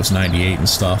Windows 98 and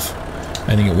stuff.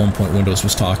 I think at one point Windows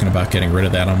was talking about getting rid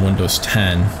of that on Windows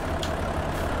 10,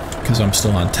 because I'm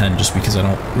still on 10 just because I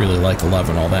don't really like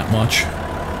 11 all that much.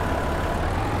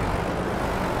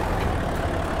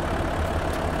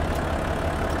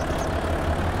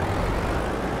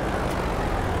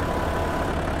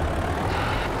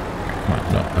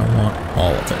 No, I want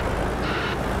all of it.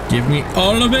 Give me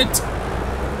all of it!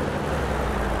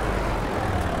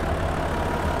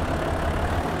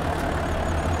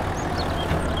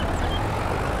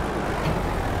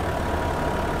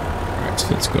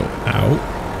 Let's go out,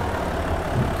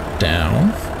 down,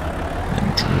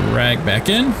 and drag back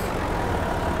in. And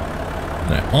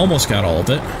I almost got all of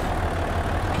it.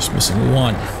 Just missing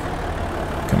one.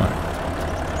 Come on.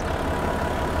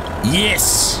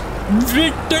 Yes!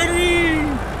 Victory!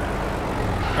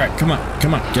 Alright, come on,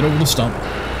 come on, get over the stump.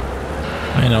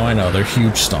 I know, they're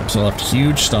huge stumps. I left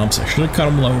huge stumps. I should have cut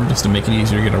them lower just to make it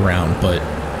easier to get around, but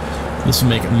this will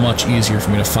make it much easier for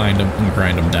me to find them and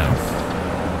grind them down.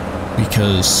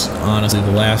 Because, honestly,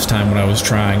 the last time when I was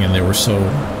trying and they were so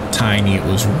tiny, it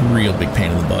was a real big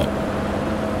pain in the butt.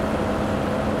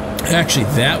 Actually,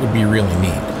 that would be really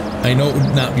neat. I know it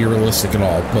would not be realistic at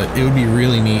all, but it would be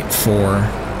really neat for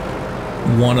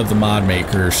one of the mod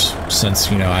makers,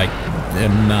 since, you know, I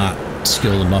am not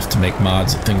skilled enough to make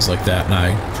mods and things like that, and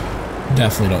I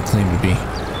definitely don't claim to be.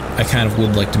 I kind of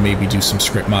would like to maybe do some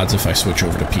script mods if I switch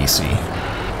over to PC.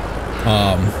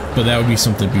 But that would be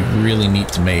something to be really neat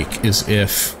to make, is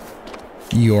if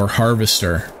your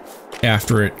harvester,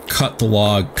 after it cut the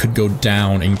log, could go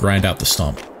down and grind out the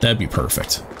stump. That'd be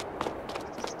perfect.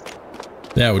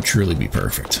 That would truly be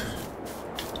perfect.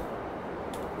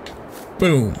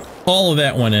 Boom. All of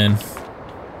that went in,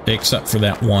 except for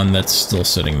that one that's still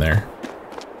sitting there.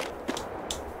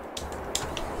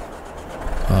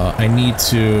 I need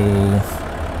to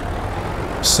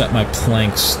set my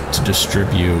planks to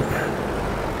distribute.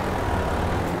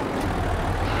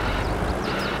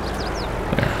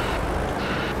 There.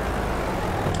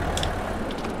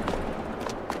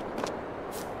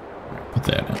 Put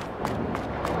that in.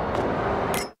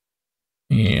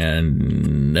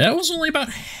 And that was only about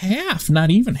half,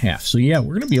 not even half. So yeah,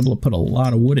 we're gonna be able to put a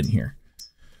lot of wood in here.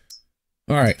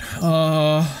 Alright,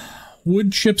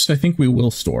 wood chips I think we will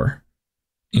store.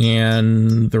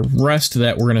 And the rest of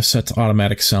that we're gonna set to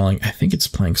automatic selling. I think it's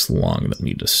planks long that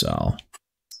need to sell.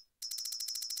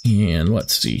 And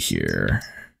let's see here.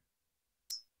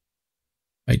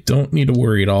 I don't need to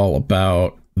worry at all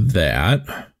about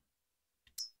that.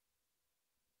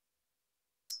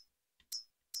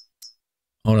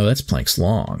 Oh no, that's planks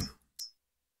long.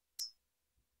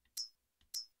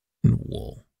 And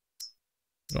wool.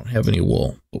 I don't have any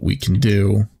wool, but we can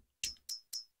do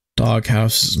dog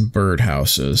houses and bird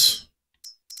houses.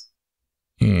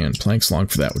 And planks long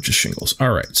for that, which is shingles.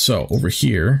 Alright, so over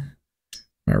here,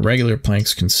 our regular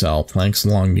planks can sell. Planks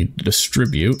long need to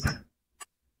distribute.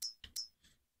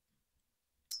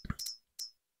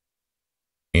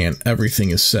 And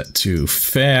everything is set to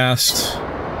fast.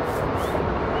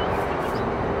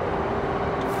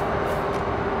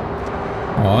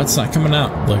 Oh, it's not coming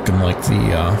out looking like the,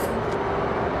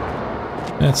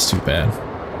 that's too bad.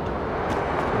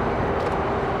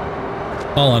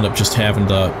 I'll end up just having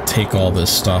to take all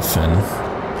this stuff and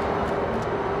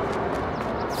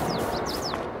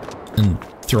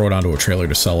throw it onto a trailer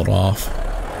to sell it off.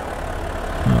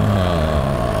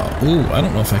 Ooh, I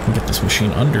don't know if I can get this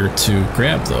machine under to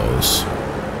grab those.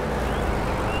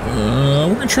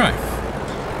 We're gonna try.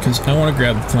 Because I want to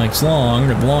grab the planks long,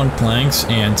 or the long planks,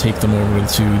 and take them over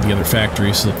to the other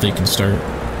factory so that they can start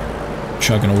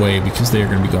chugging away, because they're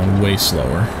going to be going way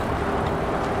slower.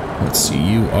 Let's see,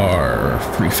 you are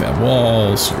prefab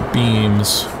walls, your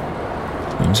beams,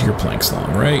 means your planks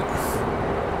long, right?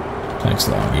 Planks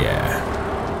long, yeah.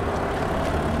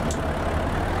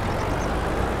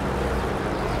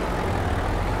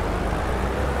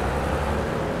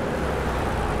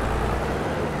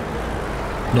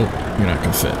 Nope, you're not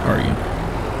gonna fit, are you?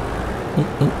 Oh,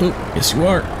 oh, oh, yes you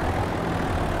are.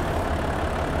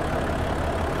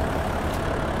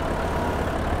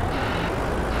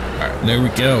 Alright, there we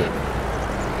go.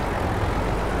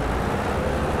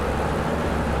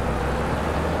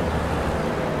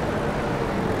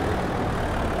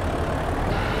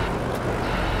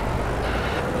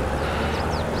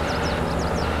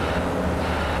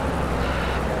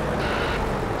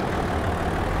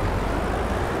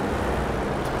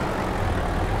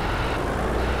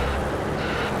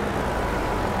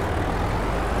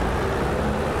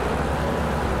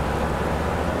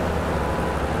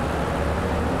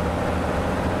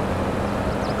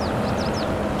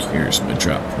 Here's my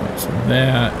drop point for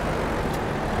that.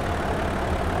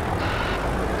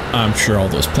 I'm sure all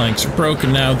those planks are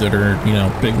broken now that are, you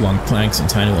know, big long planks and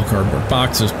tiny little cardboard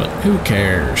boxes, but who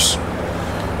cares?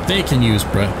 They can use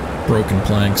broken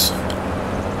planks.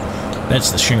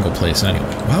 That's the shingle place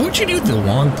anyway. Why would you need the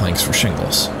long planks for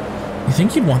shingles? You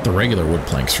think you'd want the regular wood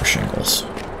planks for shingles.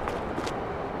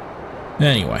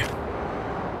 Anyway.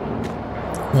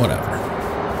 Whatever.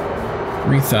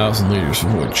 3,000 liters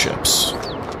of wood chips.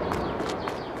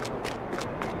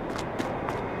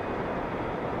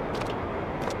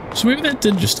 So maybe that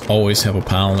did just always have a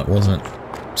pile and it wasn't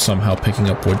somehow picking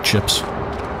up wood chips.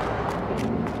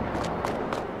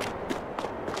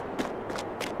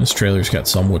 This trailer's got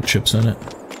some wood chips in it.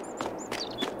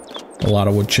 A lot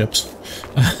of wood chips.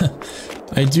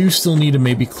 I do still need to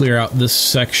maybe clear out this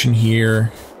section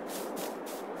here.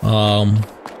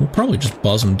 We'll probably just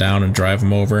buzz them down and drive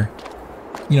them over.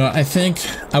 You know, I think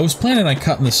I was planning on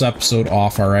cutting this episode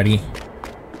off already.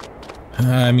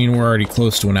 I mean, we're already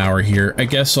close to an hour here. I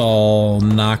guess I'll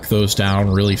knock those down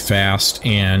really fast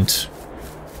and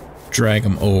drag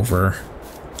them over.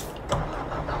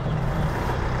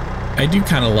 I do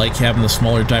kind of like having the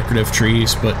smaller decorative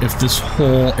trees, but if this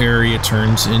whole area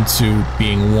turns into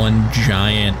being one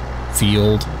giant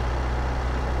field...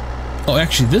 Oh,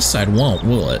 actually, this side won't,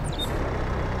 will it?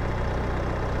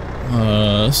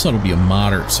 This ought to be a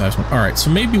moderate size one. Alright, so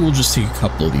maybe we'll just take a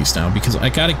couple of these down, because I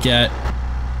gotta get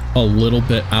a little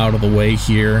bit out of the way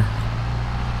here.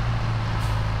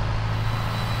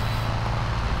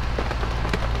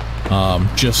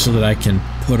 Just so that I can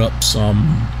put up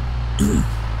some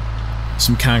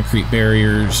concrete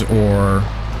barriers or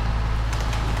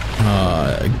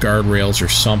guardrails or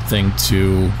something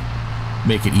to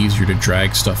make it easier to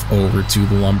drag stuff over to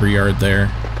the lumberyard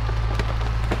there.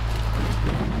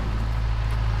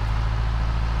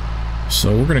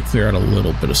 So we're going to clear out a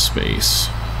little bit of space.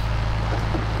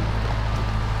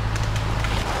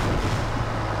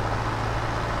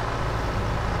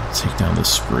 Take down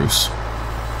this spruce,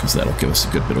 because that'll give us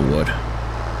a good bit of wood.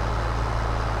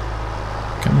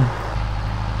 Come on.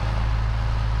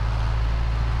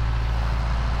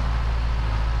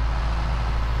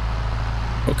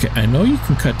 Okay, I know you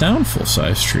can cut down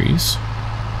full-size trees.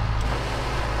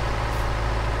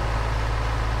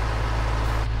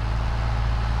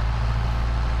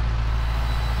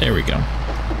 There we go.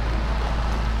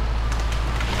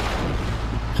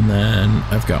 And then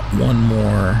I've got one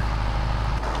more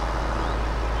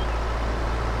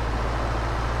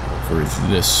over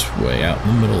this way out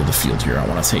in the middle of the field here I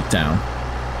want to take down.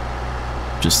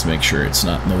 Just to make sure it's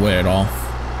not in the way at all.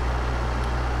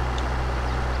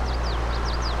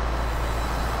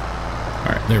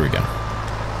 Alright, there we go.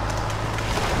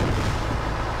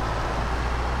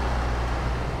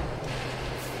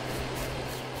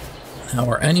 Now,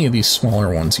 are any of these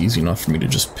smaller ones easy enough for me to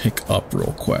just pick up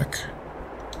real quick?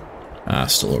 Ah,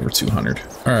 still over 200.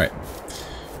 Alright,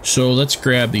 so let's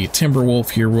grab the Timberwolf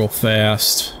here real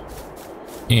fast.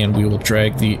 And we will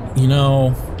drag the, you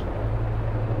know...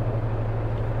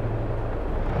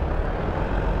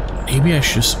 Maybe I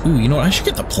should just... Ooh, you know what? I should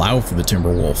get the plow for the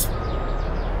Timberwolf.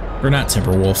 Or not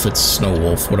Timberwolf, it's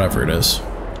Snowwolf, whatever it is.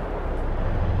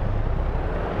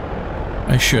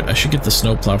 I should get the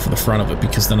snowplow for the front of it,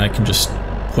 because then I can just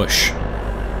push.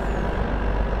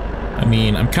 I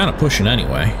mean, I'm kind of pushing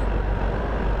anyway.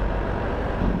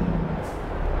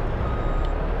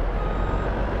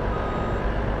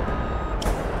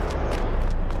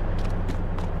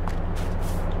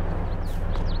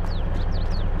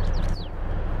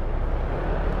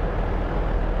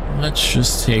 Let's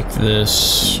just take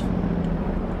this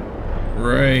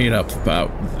right up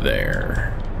about there.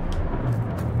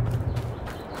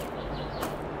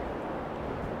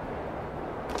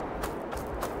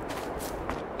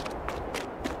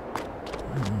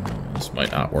 This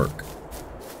might not work.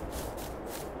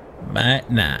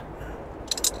 Might not.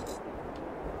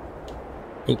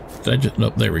 Oh, did I just...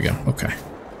 Nope, there we go. Okay.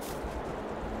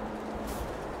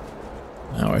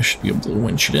 Now I should be able to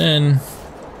winch it in.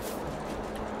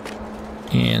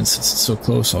 And since it's so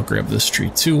close, I'll grab this tree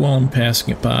too while I'm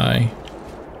passing it by.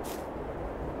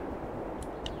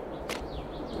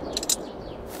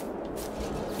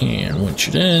 And winch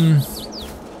it in.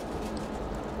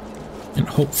 And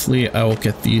hopefully I will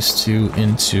get these two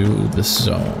into this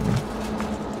zone.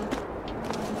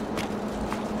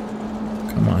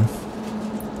 Come on.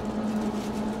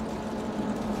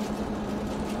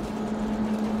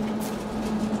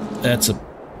 That's a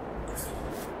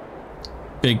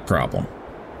big problem.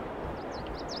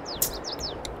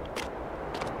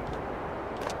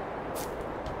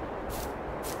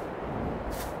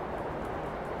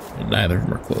 Neither of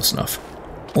them are close enough.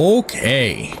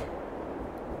 Okay.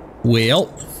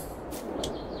 Well,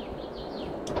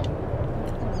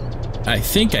 I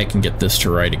think I can get this to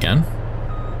right again.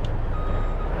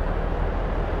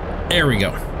 There we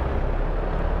go.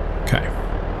 Okay.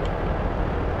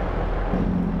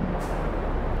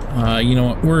 You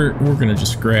know what? We're gonna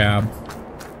just grab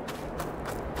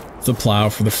the plow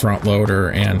for the front loader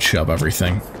and shove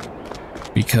everything,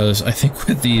 because I think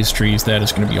with these trees that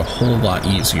is going to be a whole lot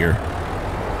easier.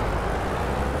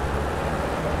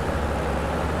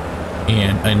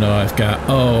 And I know I've got...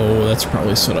 Oh, that's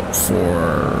probably set up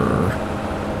for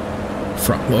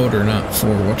front loader, not for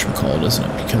whatchamacallit, isn't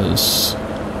it? Because...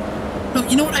 No,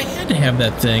 you know what? I had to have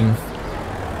that thing.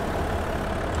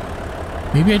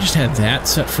 Maybe I just had that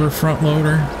set for a front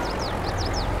loader.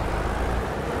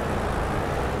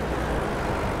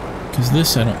 Because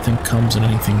this, I don't think, comes in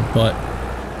anything but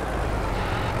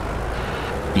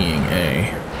being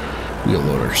a wheel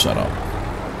loader setup.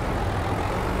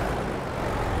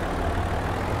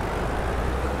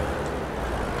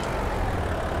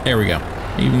 There we go.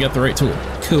 I even got the right tool.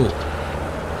 Cool.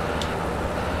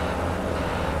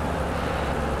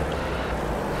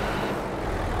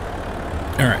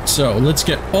 Alright, so let's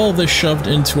get all this shoved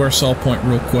into our sell point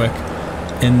real quick.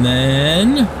 And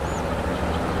then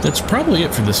that's probably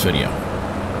it for this video.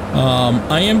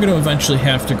 I am going to eventually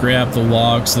have to grab the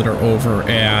logs that are over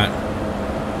at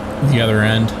the other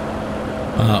end.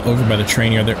 Over by the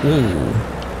train yard there.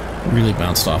 Whoa. Really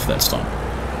bounced off that stump.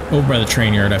 Over by the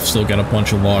train yard, I've still got a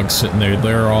bunch of logs sitting there.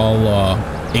 They're all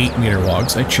 8-meter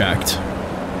logs. I checked.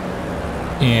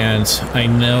 And I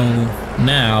know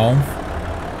now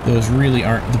those really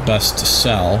aren't the best to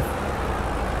sell.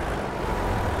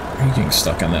 Are you getting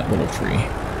stuck on that little tree?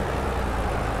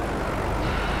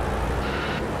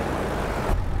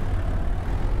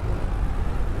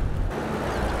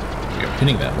 You're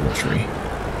hitting that little tree.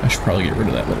 I should probably get rid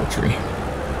of that little tree.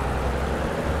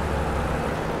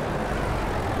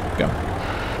 Go.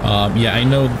 Yeah, I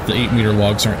know the 8-meter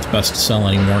logs aren't the best to sell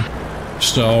anymore.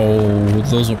 So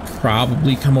those will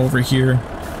probably come over here.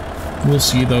 We'll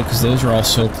see though, because those are all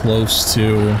so close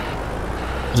to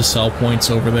the sell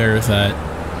points over there that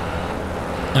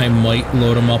I might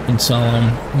load them up and sell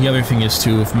them. The other thing is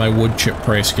too, if my wood chip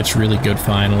price gets really good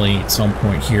finally at some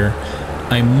point here,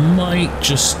 I might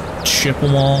just ship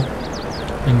them all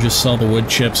and just sell the wood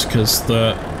chips, because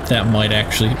that might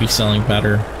actually be selling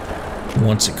better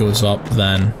once it goes up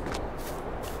than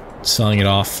selling it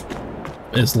off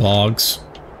as logs.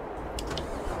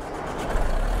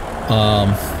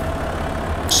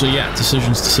 So yeah,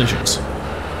 decisions.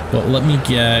 But let me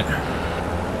get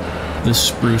this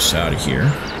spruce out of here.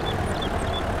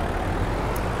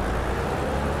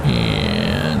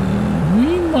 And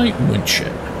we might winch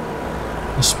it.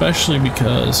 Especially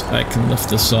because I can lift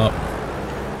this up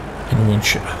and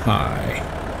winch it high.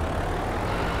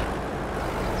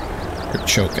 Or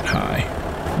choke it high.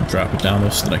 And drop it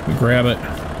down so that I can grab it.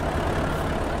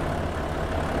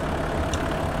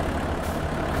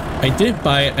 I did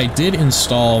buy it. I did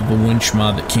install the winch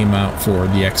mod that came out for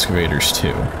the excavators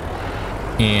too.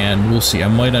 And we'll see. I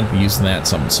might end up using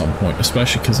that at some point,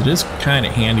 especially because it is kind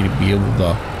of handy to be able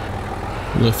to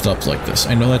lift up like this.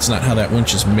 I know that's not how that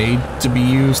winch is made to be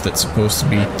used. That's supposed to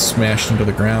be smashed into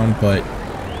the ground, but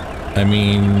I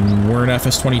mean, we're in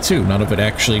FS22. None of it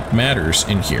actually matters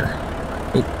in here.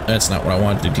 Oh, that's not what I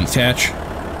wanted to detach.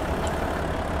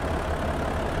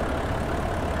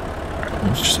 Alright,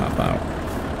 let's just hop out.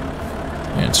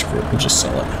 And screw it, we'll just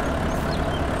sell it.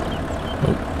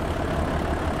 Oh.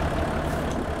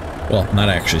 Well, not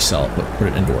actually sell it, but put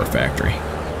it into our factory.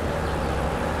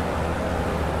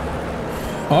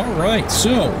 Alright,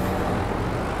 so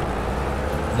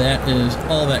that is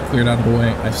all that cleared out of the way.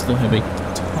 I still have a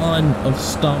ton of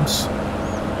stumps,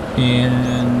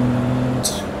 and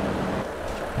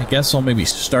I guess I'll maybe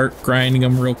start grinding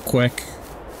them real quick,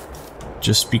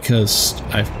 just because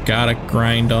I've got to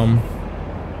grind them.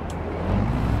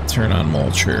 Turn on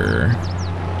mulcher.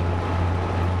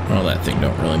 Well, that thing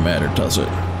don't really matter, does it?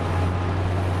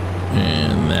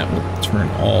 And that will turn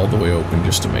all the way open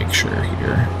just to make sure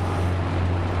here.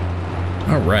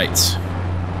 Alright.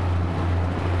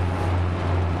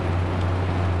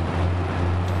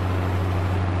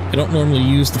 I don't normally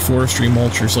use the forestry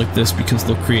mulchers like this because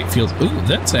they'll create fields. Ooh,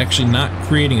 that's actually not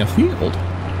creating a field.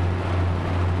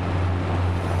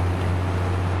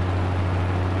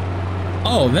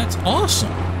 Oh, that's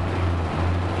awesome.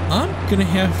 I'm gonna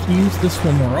have to use this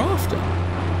one more often.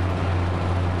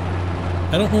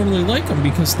 I don't normally like them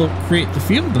because they'll create the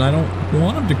field, and I don't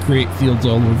want them to create fields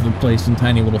all over the place in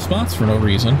tiny little spots for no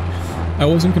reason. I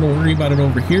wasn't gonna worry about it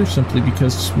over here simply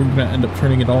because we're gonna end up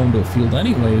turning it all into a field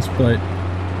anyways, but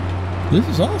this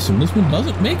is awesome. This one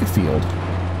doesn't make a field.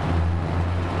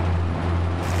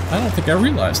 I don't think I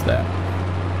realized that.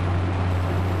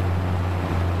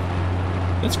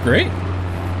 That's great.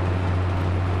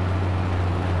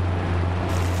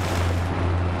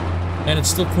 And it's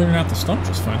still clearing out the stump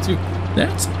just fine too.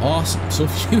 That's awesome. So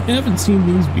if you haven't seen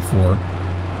these before,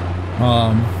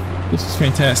 this is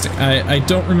fantastic. I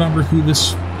don't remember who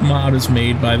this mod is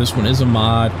made by. This one is a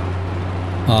mod.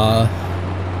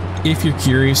 If you're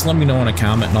curious, let me know in a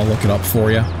comment and I'll look it up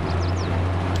for you.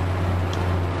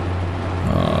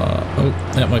 Oh,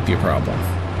 that might be a problem.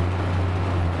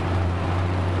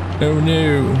 Oh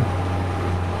no.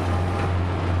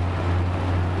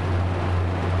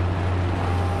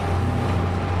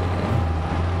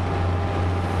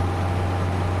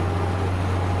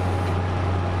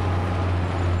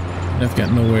 I've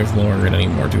got no way of lowering it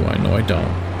anymore, do I? No, I don't.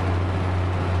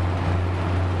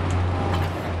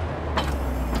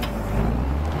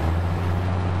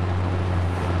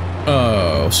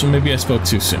 Oh, so maybe I spoke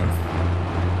too soon.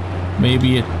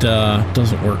 Maybe it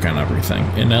doesn't work on everything.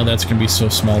 And now that's going to be so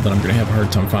small that I'm going to have a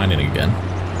hard time finding it again.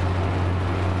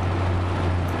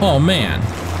 Oh, man.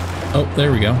 Oh,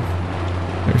 there we go.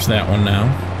 There's that one now.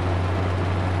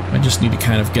 I just need to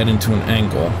kind of get into an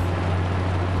angle.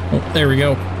 Oh, there we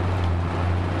go.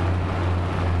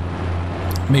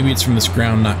 Maybe it's from this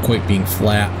ground not quite being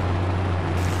flat.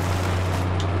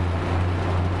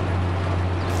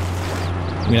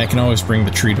 I mean, I can always bring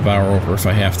the tree devourer over if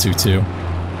I have to, too.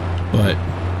 But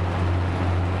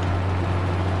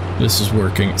this is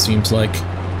working, it seems like.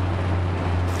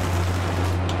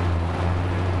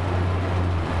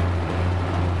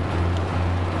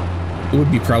 It would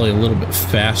be probably a little bit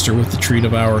faster with the tree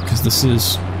devourer, because this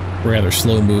is rather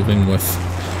slow moving with,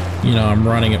 you know, I'm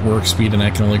running at work speed and I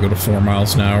can only go to 4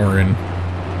 miles an hour, and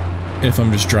if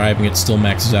I'm just driving it still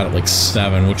maxes out at like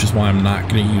 7, which is why I'm not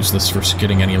going to use this for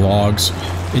getting any logs.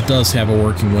 It does have a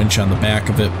working winch on the back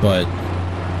of it, but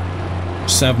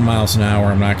 7 miles an hour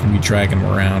I'm not going to be dragging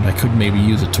them around. I could maybe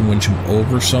use it to winch them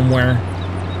over somewhere,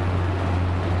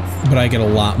 but I get a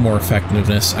lot more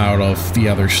effectiveness out of the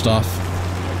other stuff.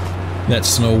 That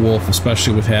Snow Wolf,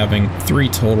 especially with having 3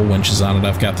 total winches on it.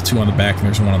 I've got the 2 on the back and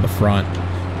there's 1 on the front.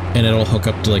 And it'll hook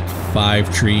up to like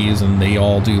 5 trees, and they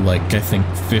all do like, I think,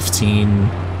 15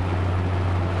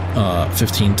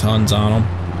 tons on them.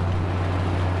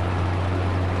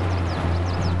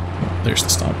 Oh, there's the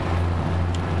stump.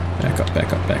 Back up,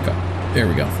 back up, back up. There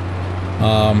we go.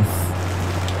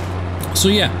 So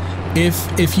yeah,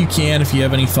 if you can, if you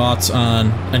have any thoughts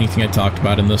on anything I talked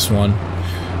about in this one,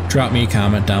 drop me a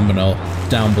comment down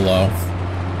below.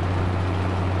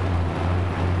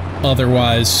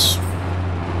 Otherwise,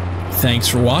 thanks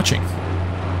for watching.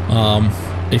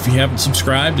 If you haven't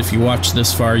subscribed, if you watched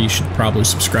this far, you should probably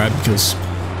subscribe, because,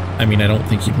 I mean, I don't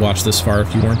think you'd watch this far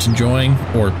if you weren't enjoying,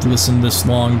 or listen this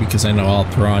long, because I know I'll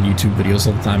throw on YouTube videos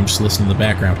all the time, just listen in the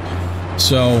background.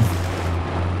 So,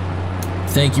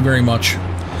 thank you very much.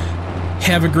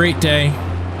 Have a great day.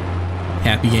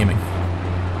 Happy gaming.